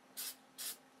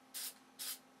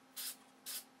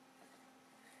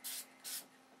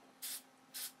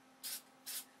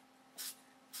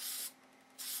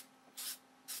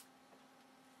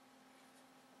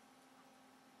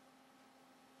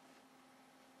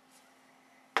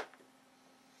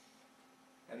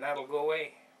 And that'll go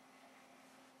away.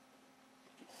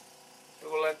 So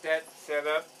we'll let that set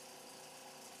up.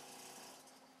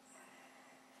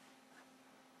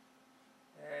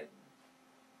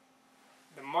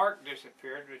 The mark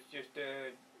disappeared, it's just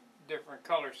a different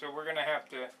color, so we're going to have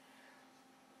to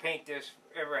paint this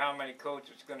ever how many coats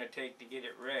it's going to take to get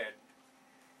it red,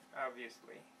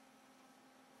 obviously.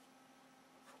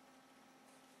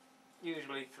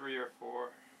 Usually 3 or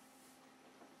 4,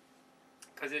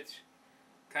 because it's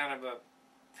kind of a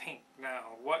pink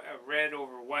now. What a red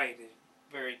over white is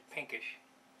very pinkish.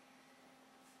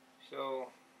 So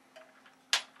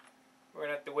we're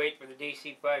gonna have to wait for the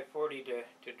DC 540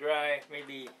 to dry,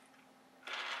 maybe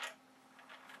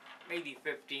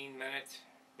 15 minutes,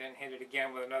 then hit it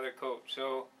again with another coat.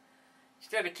 So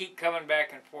instead of keep coming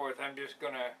back and forth, I'm just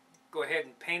gonna go ahead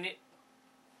and paint it.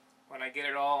 When I get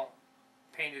it all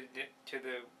painted to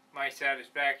my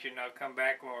satisfaction, I'll come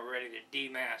back when we're ready to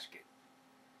demask it.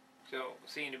 So, we'll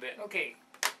see you in a bit. Okay,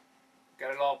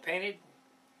 got it all painted.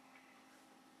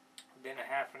 Been a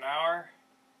half an hour.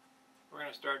 We're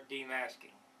going to start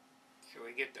demasking. So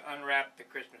we get to unwrap the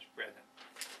Christmas present.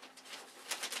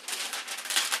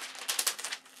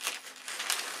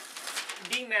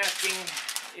 Demasking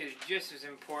is just as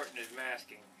important as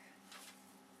masking,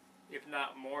 if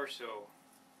not more so.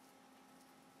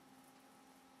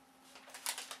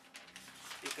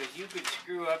 Because you could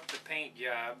screw up the paint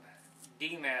job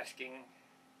demasking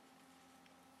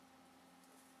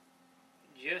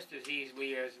just as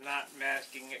easily as not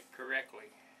masking it correctly.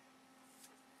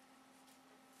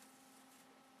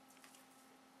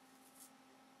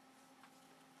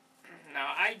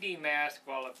 Now I demask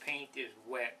while the paint is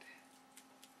wet.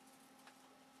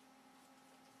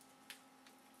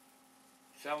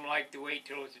 Some like to wait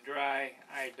till it's dry,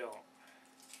 I don't.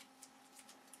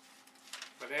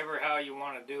 Whatever how you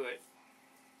want to do it,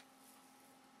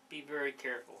 be very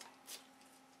careful.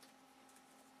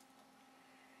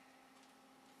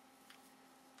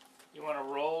 You want to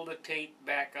roll the tape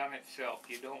back on itself.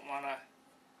 You don't want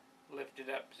to lift it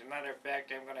up. As a matter of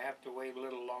fact, I'm going to have to wait a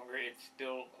little longer. It's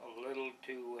still a little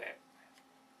too wet.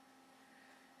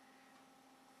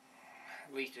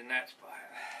 At least in that spot.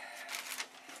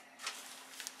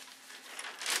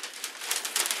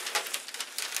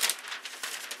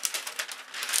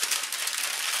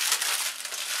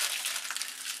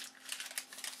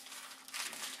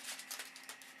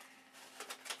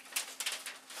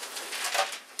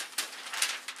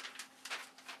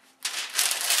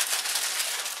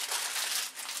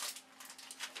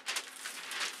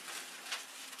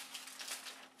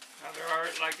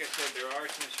 Like I said, there are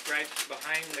some stripes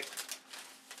behind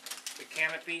the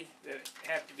canopy that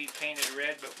have to be painted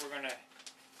red, but we're going to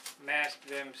mask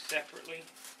them separately.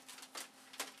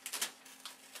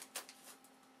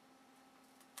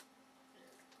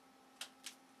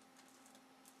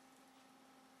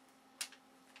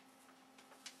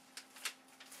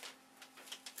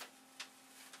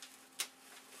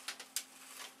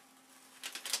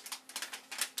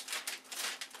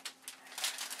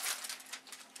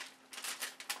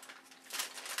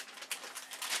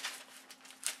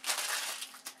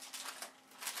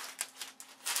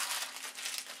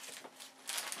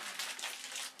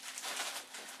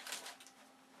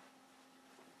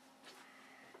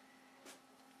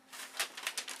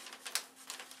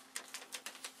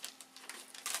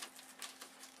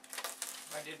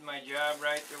 did my job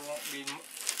right, there won't be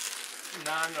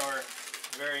none or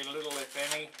very little, if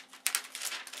any,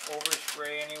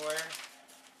 overspray anywhere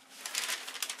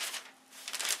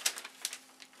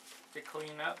to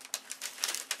clean up.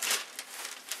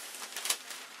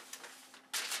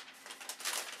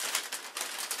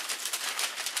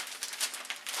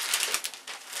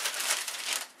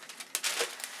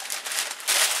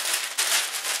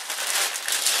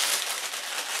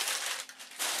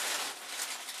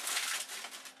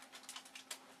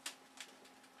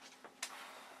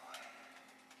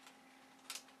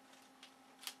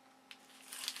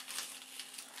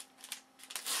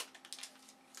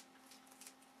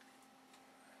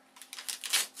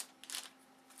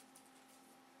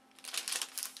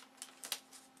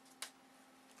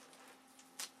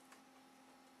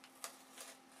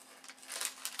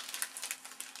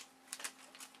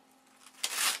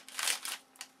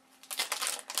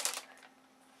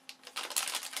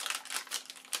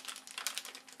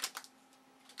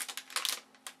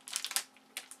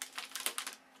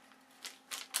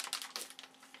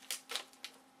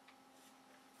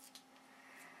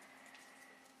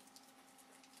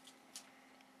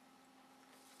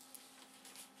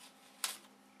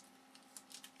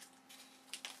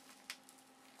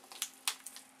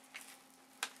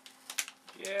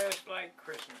 Just like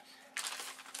Christmas.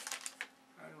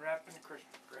 Unwrapping Christmas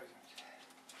presents.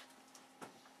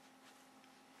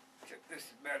 Except this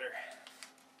is better.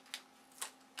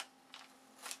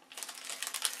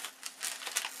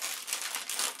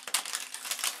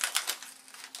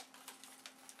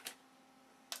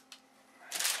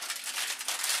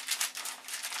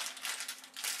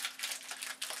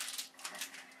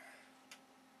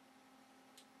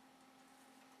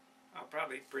 I'll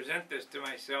probably present this to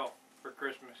myself for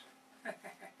Christmas. I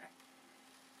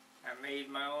made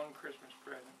my own Christmas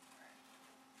present.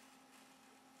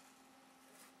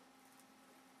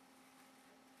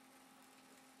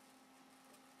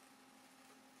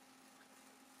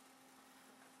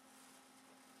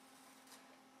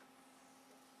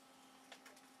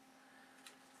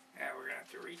 Yeah, we're gonna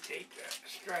have to retape that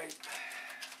stripe.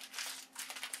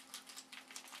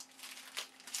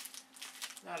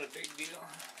 Not a big deal.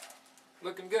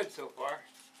 Looking good so far.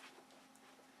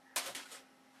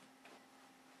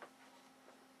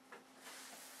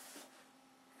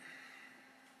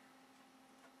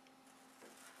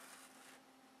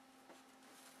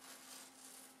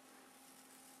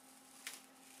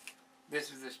 This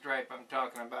is the stripe I'm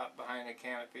talking about behind the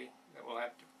canopy that we'll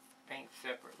have to paint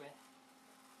separately.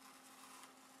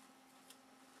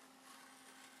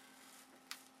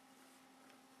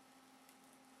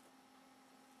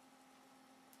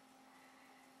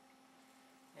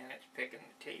 And it's picking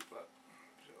the tape up,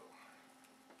 so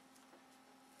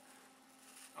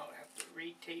I'll have to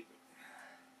retape it.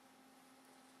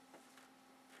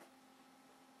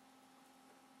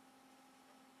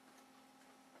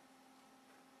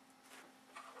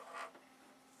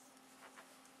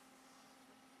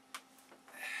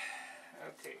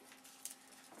 Okay,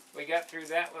 we got through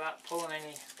that without pulling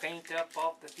any paint up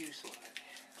off the fuselage.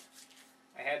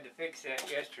 I had to fix that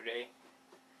yesterday.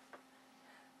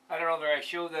 I don't know whether I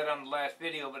showed that on the last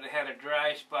video, but it had a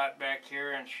dry spot back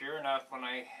here, and sure enough, when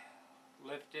I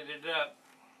lifted it up,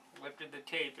 lifted the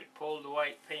tape, it pulled the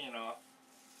white paint off.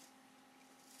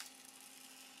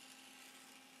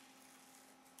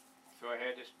 So I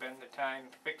had to spend the time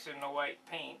fixing the white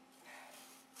paint.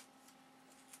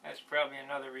 That's probably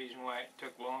another reason why it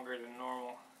took longer than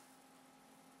normal.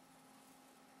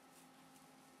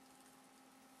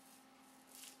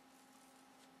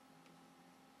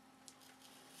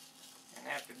 And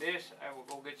after this, I will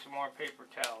go get some more paper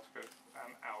towels because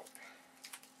I'm out.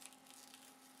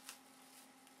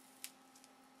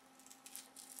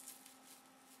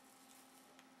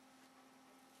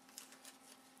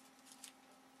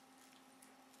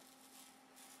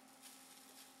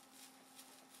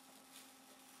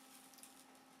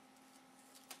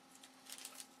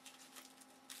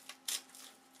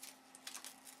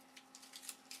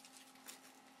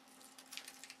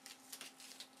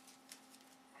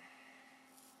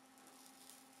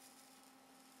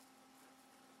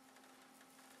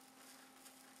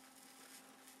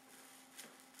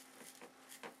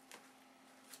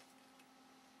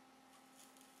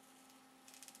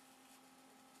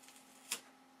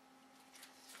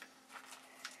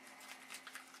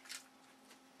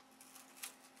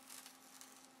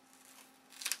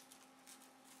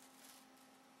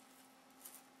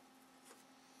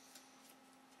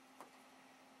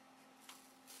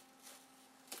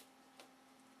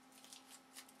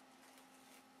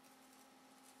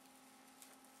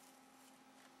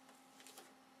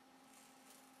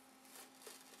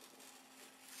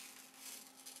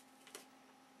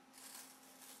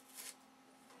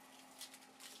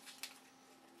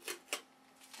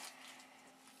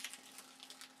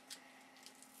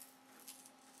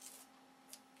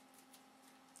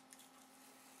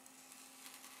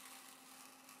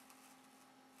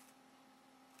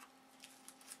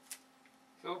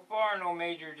 far, no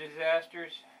major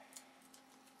disasters.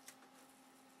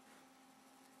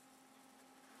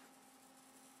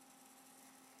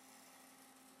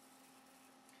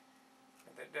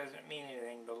 But that doesn't mean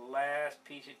anything. The last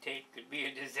piece of tape could be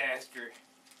a disaster.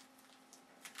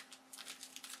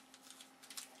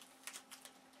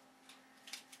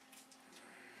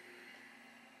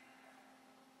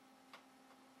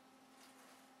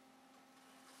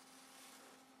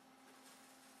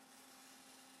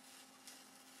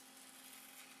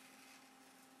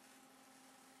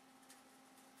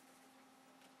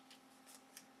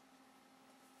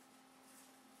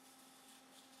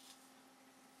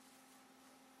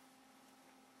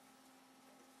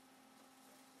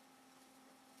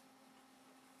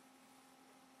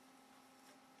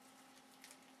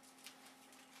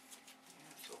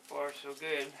 So far, so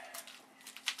good.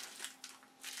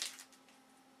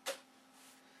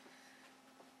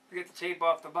 Get the tape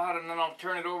off the bottom, then I'll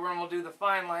turn it over and we'll do the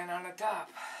fine line on the top.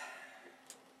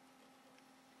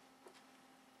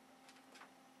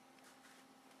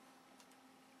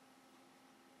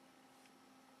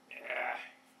 Yeah.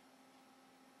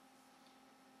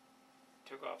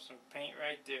 Took off some paint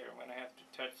right there. I'm going to have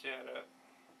to touch that up.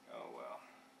 Oh well.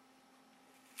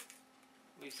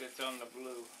 At least it's on the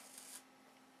blue.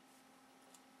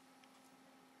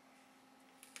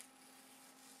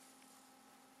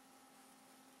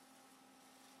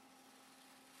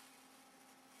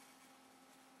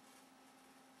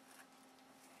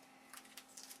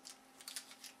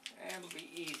 That'll be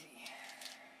easy.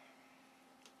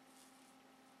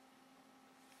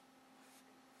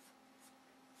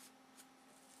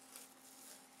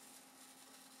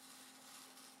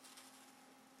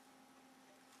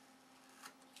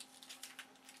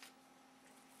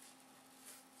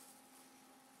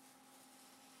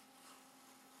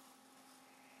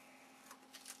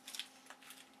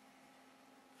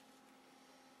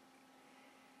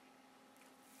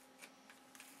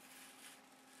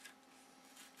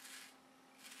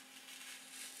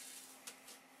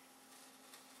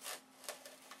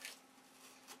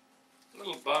 A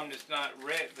little bummed it's not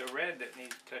red, the red that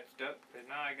needs touched up, but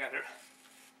now I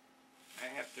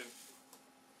have to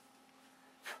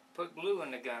put glue in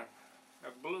the gun,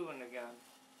 or blue in the gun.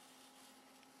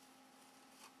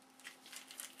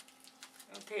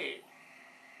 Okay.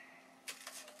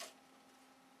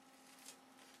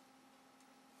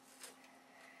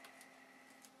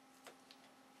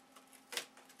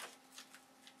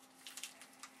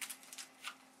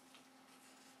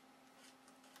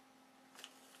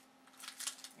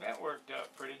 That worked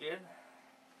out pretty good.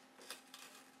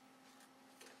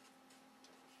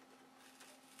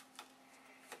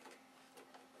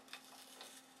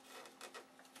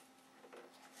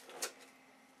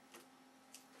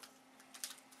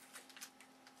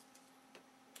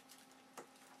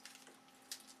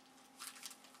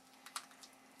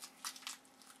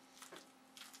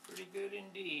 Pretty good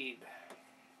indeed.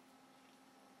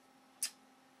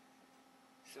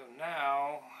 So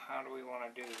now, how do we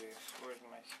want to do this? Where's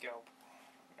my scalpel?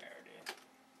 There it is.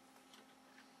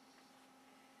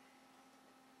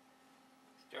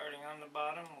 Starting on the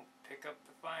bottom, we'll pick up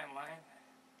the fine line.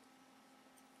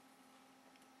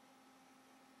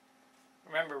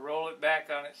 Remember, roll it back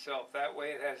on itself. That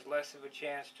way it has less of a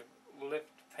chance to lift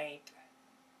paint,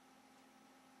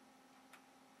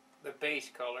 the base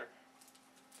color.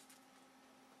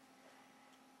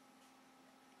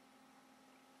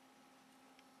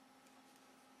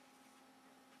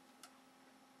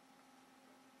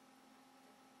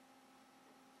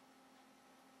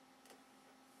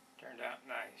 Turned out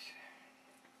nice.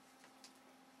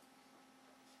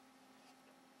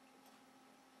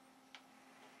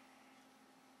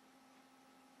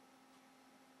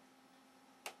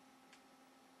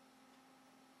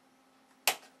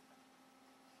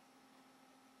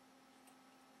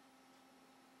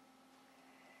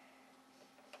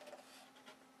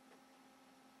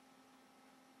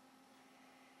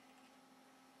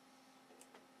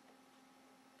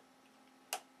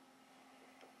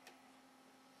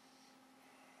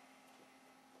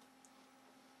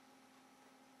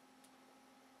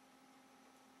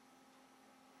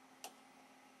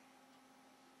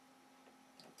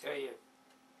 Tell you,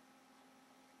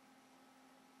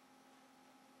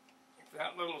 if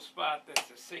that little spot that's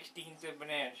a 1/16 of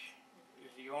an inch is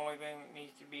the only thing that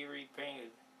needs to be repainted,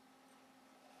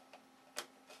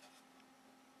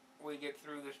 we get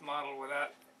through this model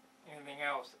without anything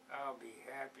else, I'll be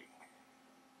happy.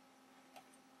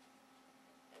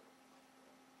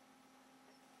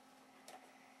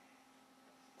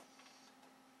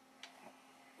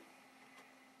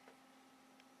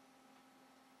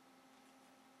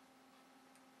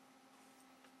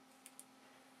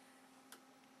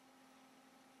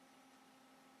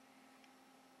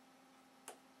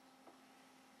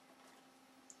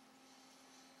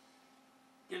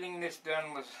 this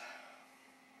done was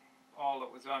all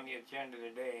that was on the agenda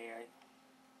today.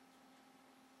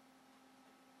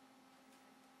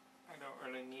 I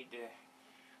don't really need to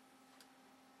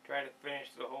try to finish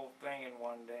the whole thing in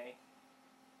one day.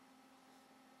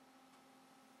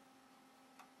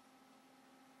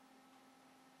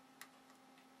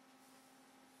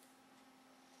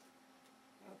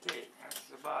 Okay, that's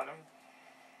the bottom.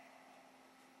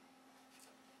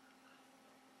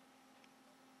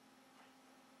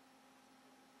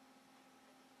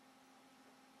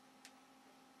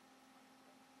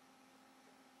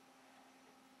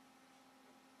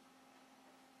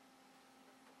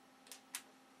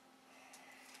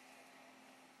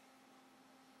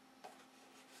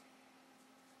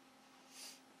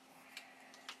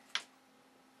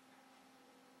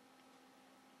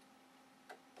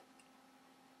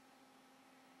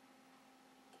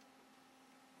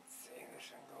 This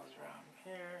one goes around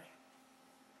here.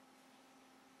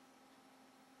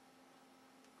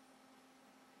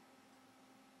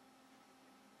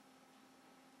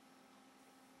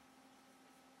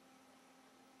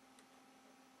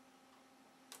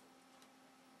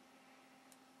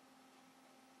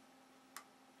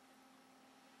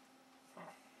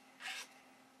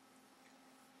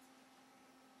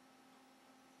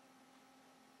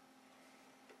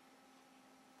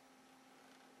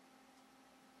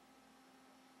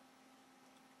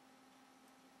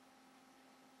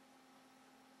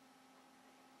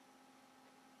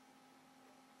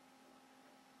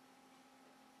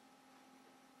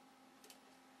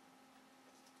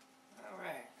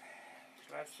 Alright,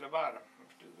 so that's the bottom.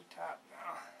 Let's do the top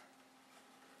now.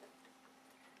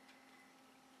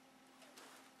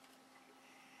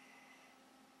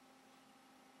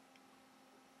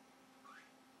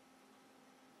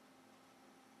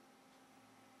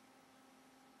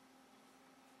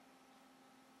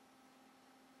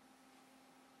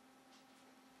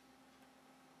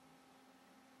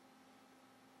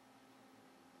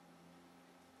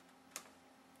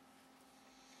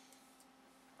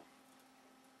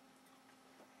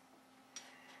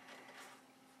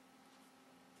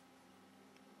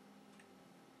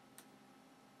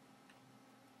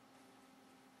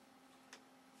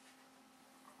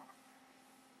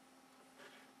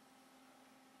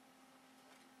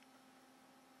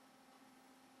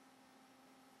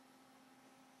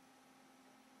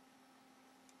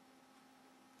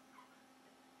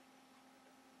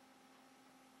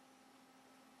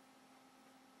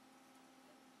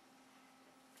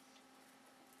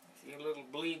 See a little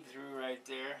bleed through right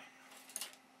there,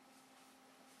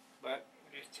 but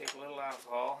just take a little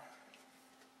alcohol.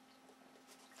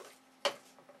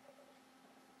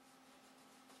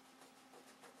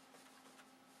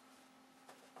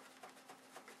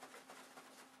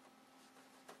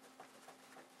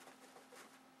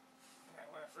 That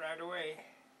went right away.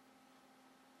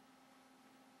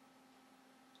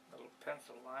 Little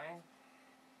pencil line.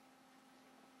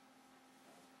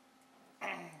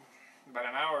 About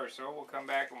an hour or so, we'll come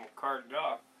back and we'll card it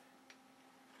off.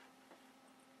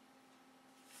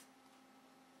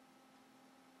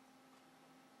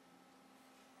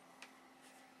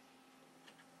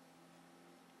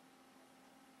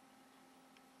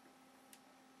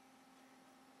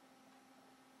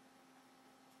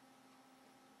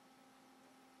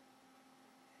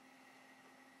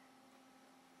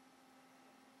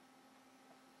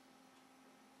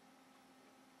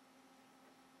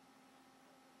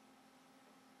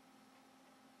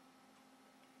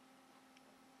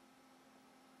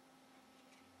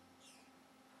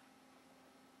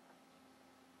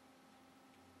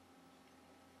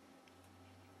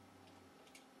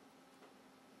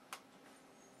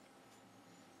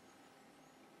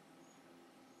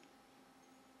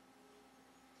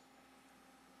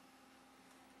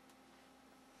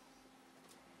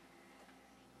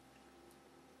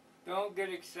 Don't get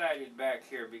excited back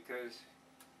here, because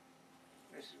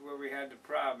this is where we had the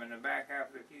problem. In the back half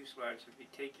of the fuselage, if you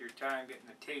take your time getting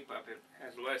the tape up, it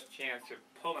has less chance of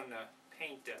pulling the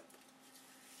paint up.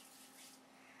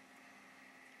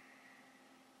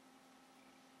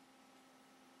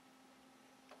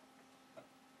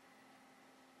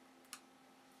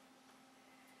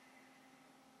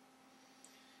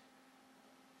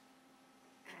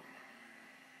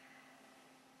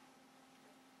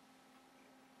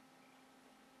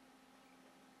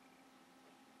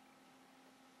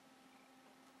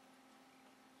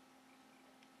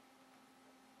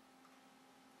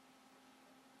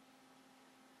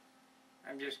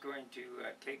 I'm just going to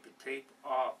take the tape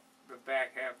off the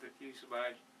back half of the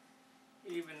fuselage,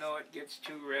 even though it gets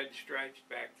two red stripes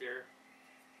back there.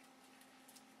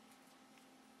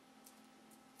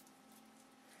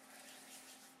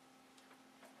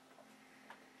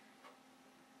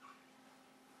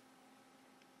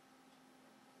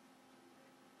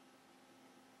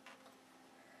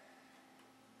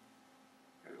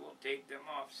 tape them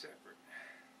off separate.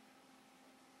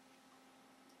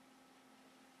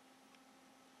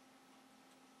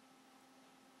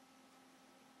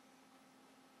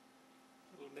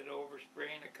 A little bit of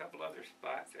overspray in a couple other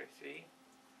spots I see.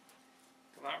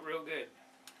 Come out real good.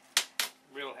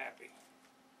 Real happy.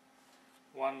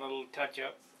 One little touch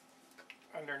up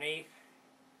underneath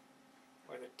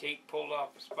where the tape pulled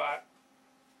off a spot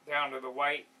down to the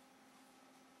white,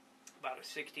 about a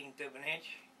 1/16 of an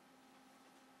inch.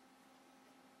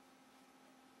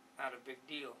 Not a big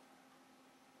deal.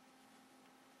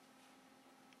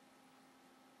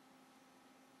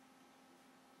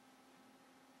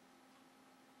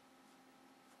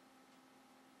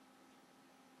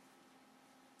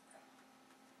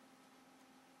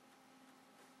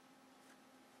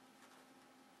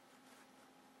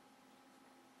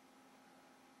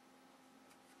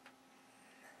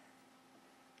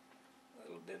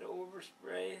 Bit of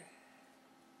overspray,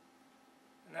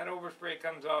 and that overspray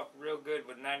comes off real good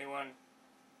with 91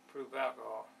 proof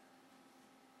alcohol.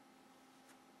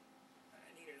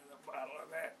 I need another bottle of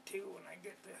that too when I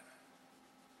get the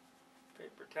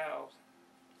paper towels.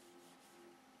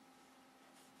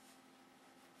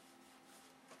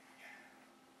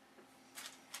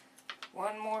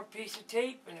 One more piece of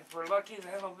tape, and if we're lucky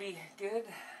that'll be good.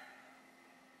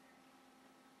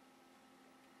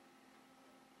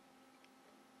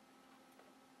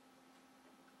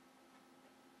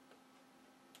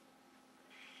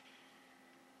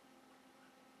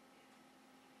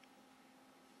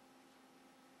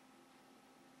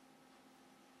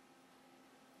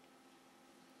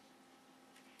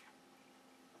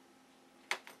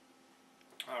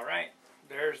 Alright,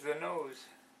 there's the nose.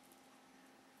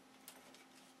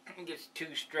 It gets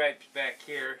 2 stripes back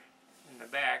here in the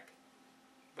back,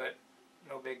 but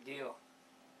no big deal.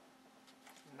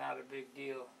 Not a big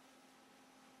deal.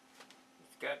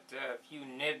 It's got a few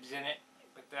nibs in it,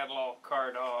 but that'll all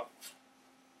card off.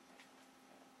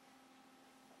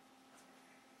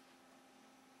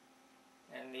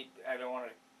 And I don't want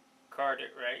to card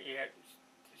it right yet.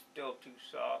 It's still too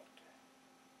soft.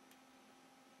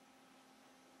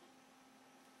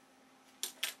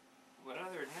 But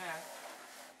other than that,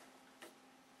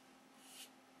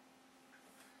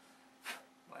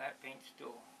 well, that paint's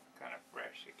still kind of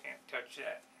fresh. You can't touch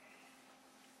that.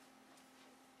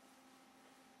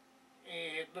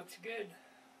 It looks good.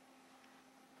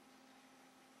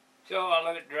 So I'll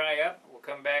let it dry up. We'll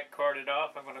come back, card it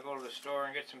off. I'm going to go to the store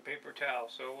and get some paper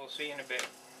towels. So we'll see in a bit.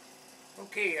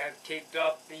 Okay, I've taped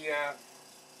off the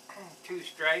 2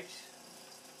 stripes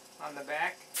on the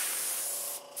back.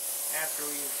 After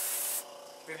we've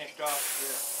finished off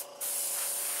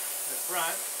the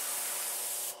front,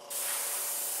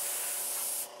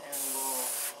 and we'll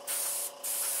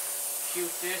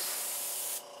shoot this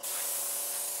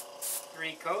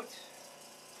 3 coats.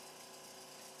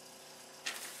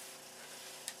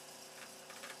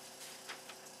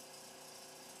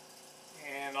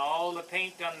 And all the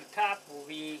paint on the top will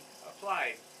be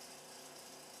applied.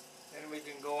 Then we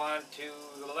can go on to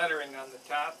the lettering on the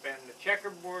top, and the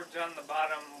checkerboards on the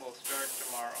bottom will start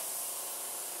tomorrow.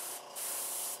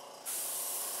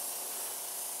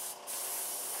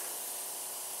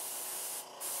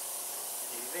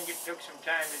 If you think it took some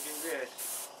time to do this,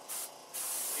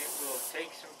 it will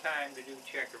take some time to do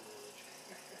checkerboards.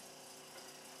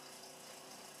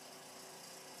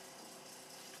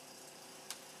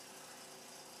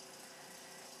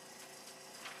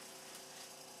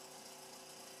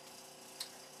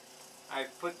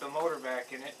 I've put the motor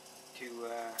back in it to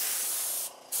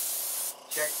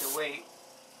check the weight.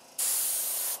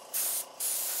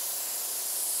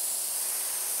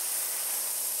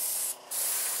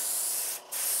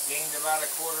 Gained about a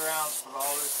 1/4 ounce with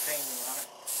all this painting on it.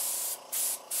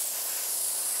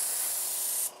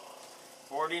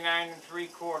 49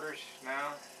 3/4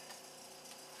 now.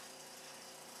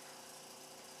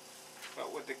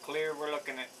 But with the clear we're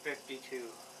looking at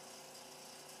 52.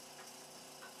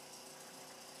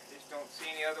 Don't see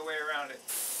any other way around it.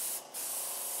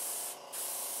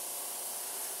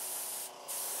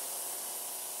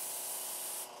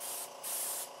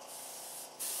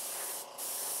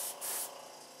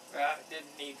 Well, it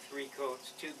didn't need 3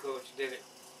 coats. 2 coats did it.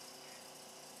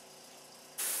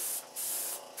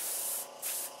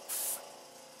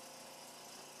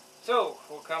 So,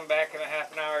 we'll come back in a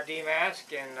 ½ an hour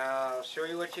demask and I'll show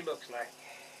you what she looks like.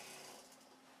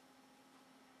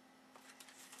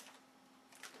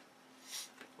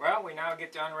 Well, we now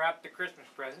get to unwrap the Christmas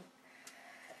present.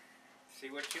 See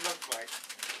what she looks like.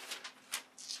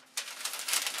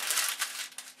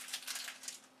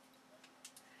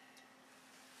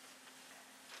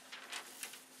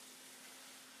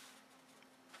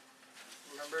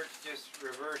 remember, it's just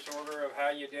reverse order of how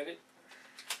you did it.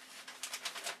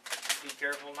 Be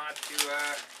careful not to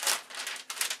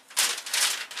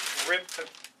rip the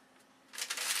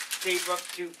tape up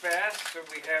too fast so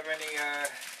we have any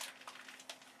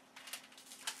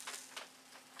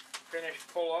finished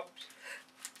pull-ups.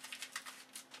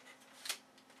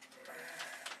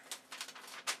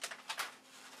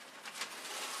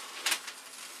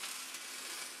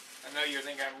 I know you're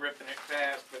thinking I'm ripping it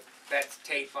fast, but that's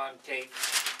tape on tape.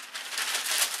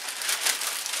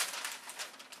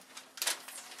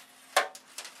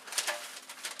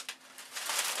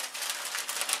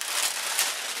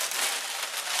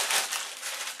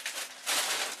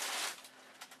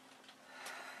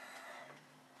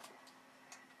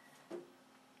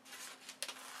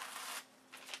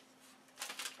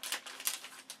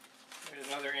 There's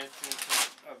another instance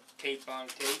of tape on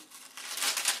tape.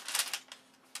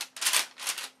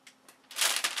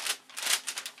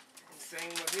 Same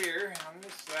with here on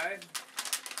this side.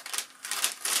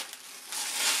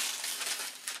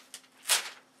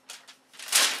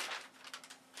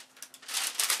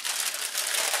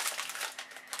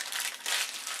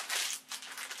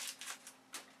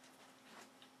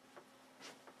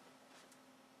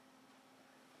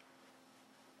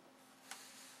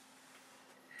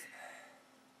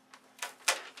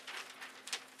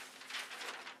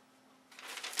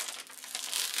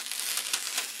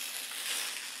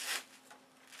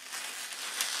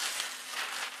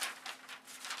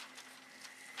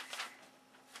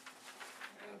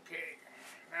 Okay,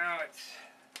 now it's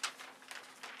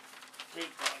tape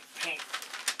on paint,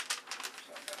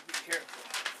 so I've got to be careful.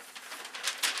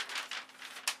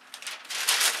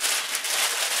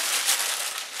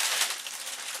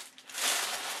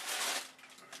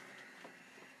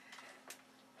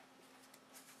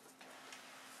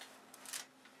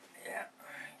 Yeah,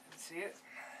 you can see it.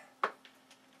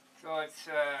 So it's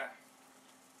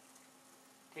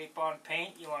tape on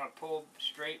paint. You want to pull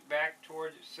straight back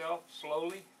towards itself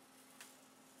slowly.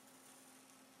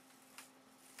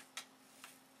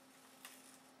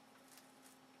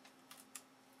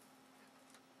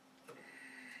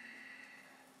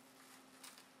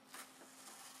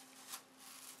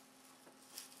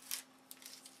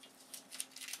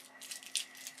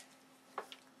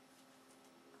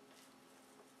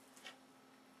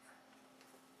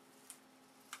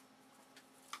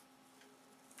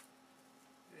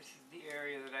 This is the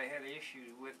area that I had issues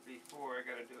with before. I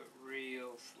got to do it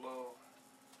real slow.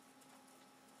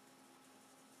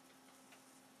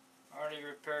 Already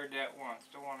repaired that once.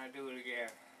 Don't want to do it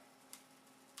again.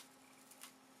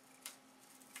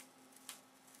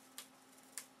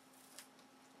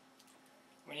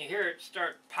 When you hear it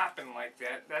start popping like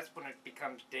that, that's when it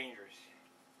becomes dangerous.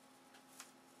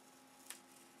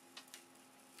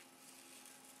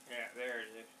 Yeah, there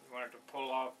it is. You want it to pull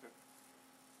off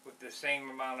with the same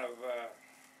amount of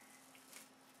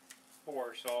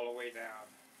force all the way down.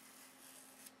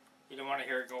 You don't want to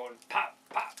hear it going pop,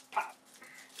 pop, pop,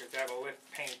 because that'll lift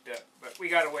paint up. But we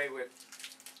got away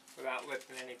without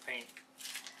lifting any paint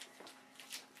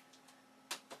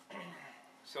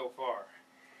so far.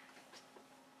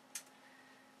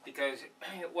 Because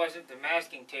it wasn't the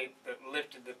masking tape that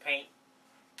lifted the paint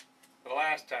the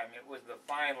last time, it was the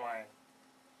fine line,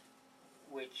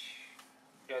 which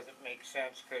doesn't make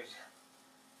sense because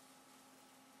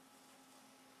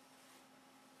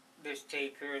this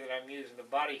tape here that I'm using, the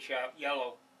Body Shop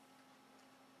yellow,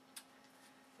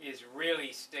 is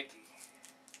really sticky.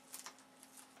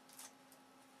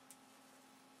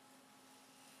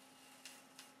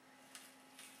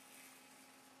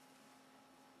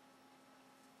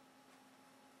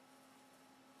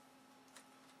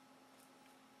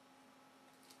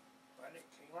 But it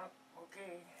came up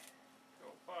okay so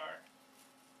far.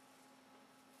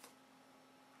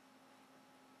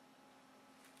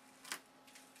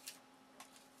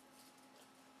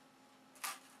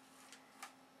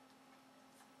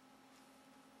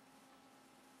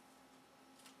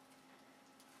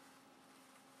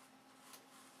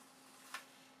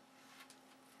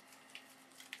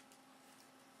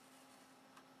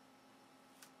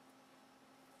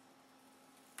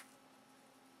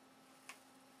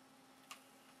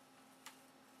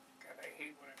 I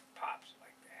hate when it pops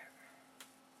like that.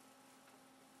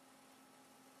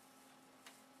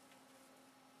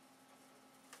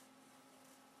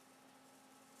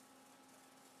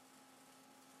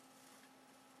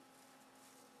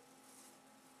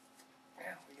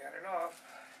 Yeah, we got it off.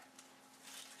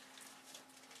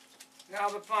 Now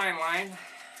the fine line.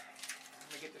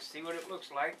 We get to see what it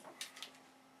looks like.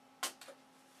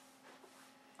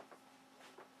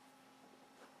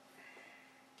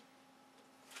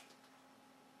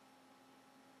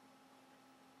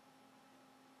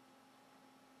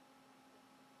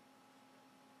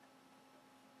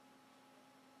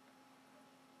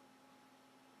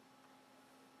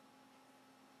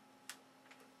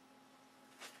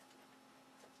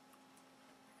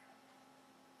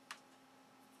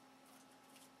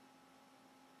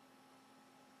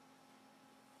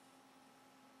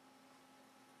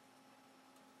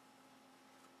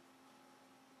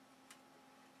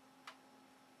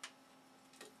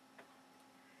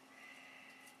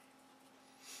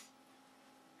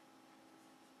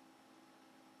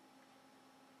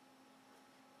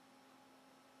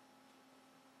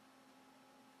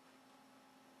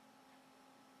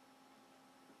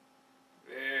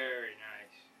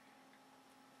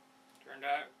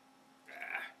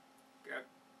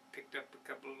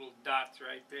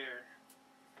 right there.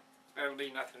 That'll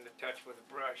be nothing to touch with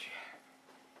a brush.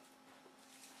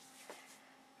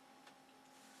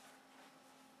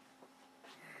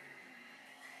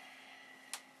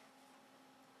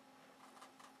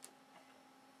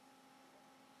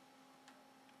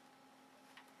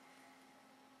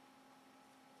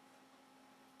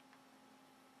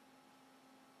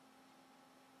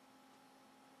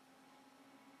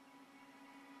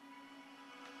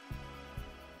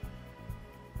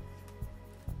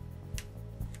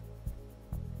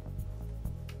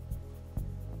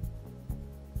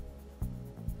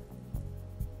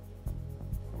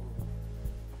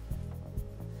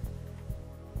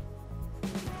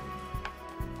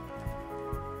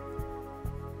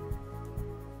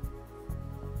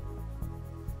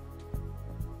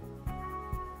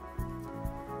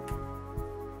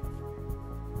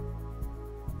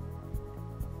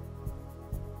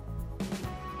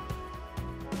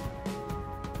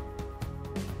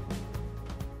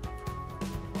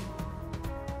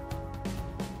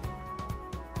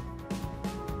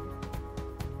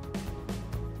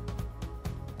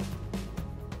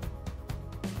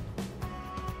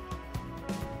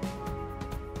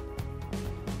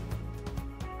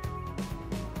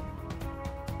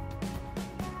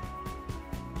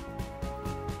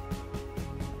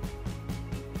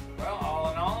 Well,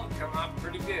 all in all, it come out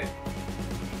pretty good.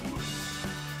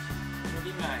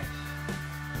 Pretty nice.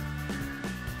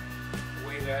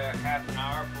 Wait a half an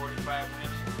hour, 45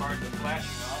 minutes to card the flashing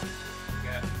off.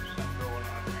 Got something going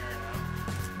on there now.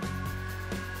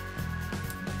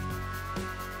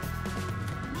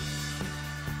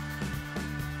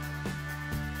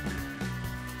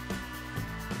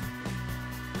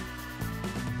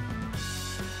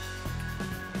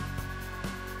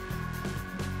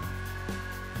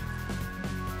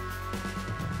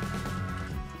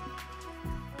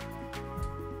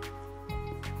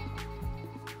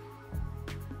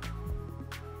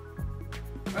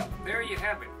 Well, there you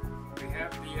have it. We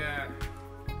have the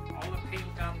all the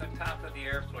paint on the top of the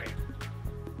airplane.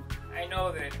 I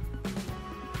know that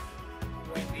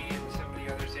Wendy and some of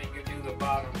the others say you do the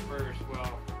bottom first.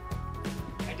 Well,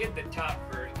 I did the top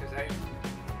first because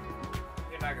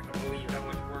you're not going to believe how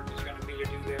much work it's going to be to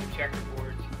do them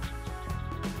checkerboards.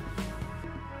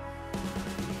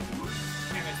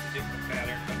 And it's a different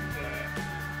pattern, but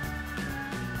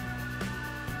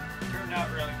it turned out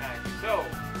really nice. So,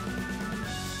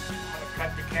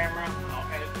 cut the camera, I'll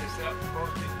edit this up,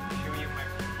 post it, and show you my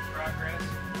progress.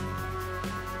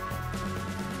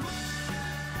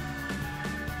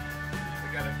 We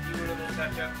got a few little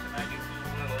touch-ups, and I just do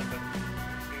a little, but it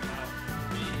came out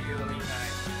really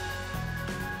nice.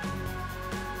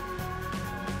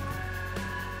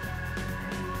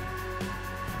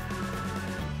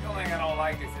 The only thing I don't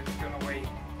like is it's going to weigh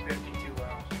 52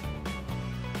 ounces.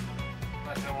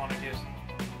 Unless I want to just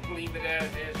leave it as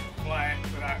is, fly it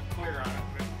without clear on it,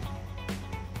 but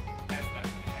that's not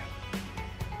going to happen.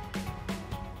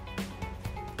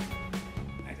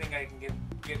 I think I can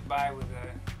get by with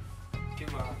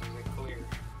 2 ounces of clear.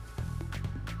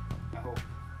 I hope.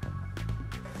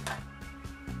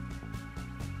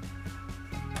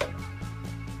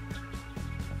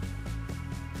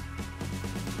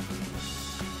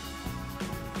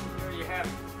 There you have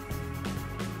it.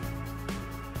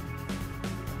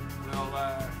 We'll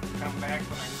come back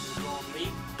when I need to go and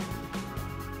leave.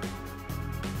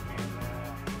 And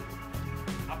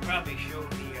I'll probably show the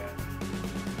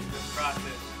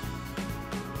process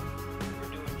for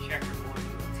doing checkerboards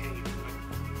with tape, but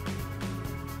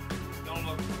don't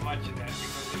look for much of that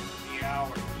because it will be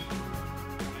hours.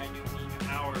 And I do need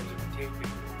hours of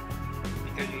taping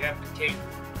because you have to tape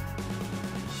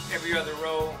every other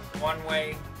row one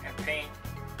way and paint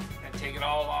and take it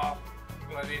all off,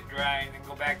 let it dry, and then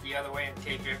go back the other way and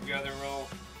tape every other row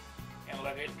and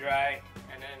let it dry,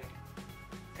 and then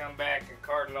come back and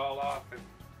card it all off. And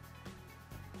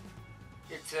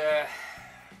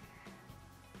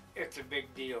it's a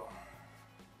big deal,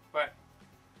 but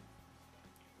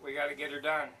we got to get her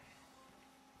done.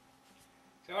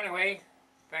 So anyway,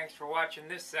 thanks for watching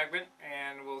this segment,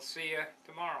 and we'll see you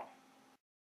tomorrow.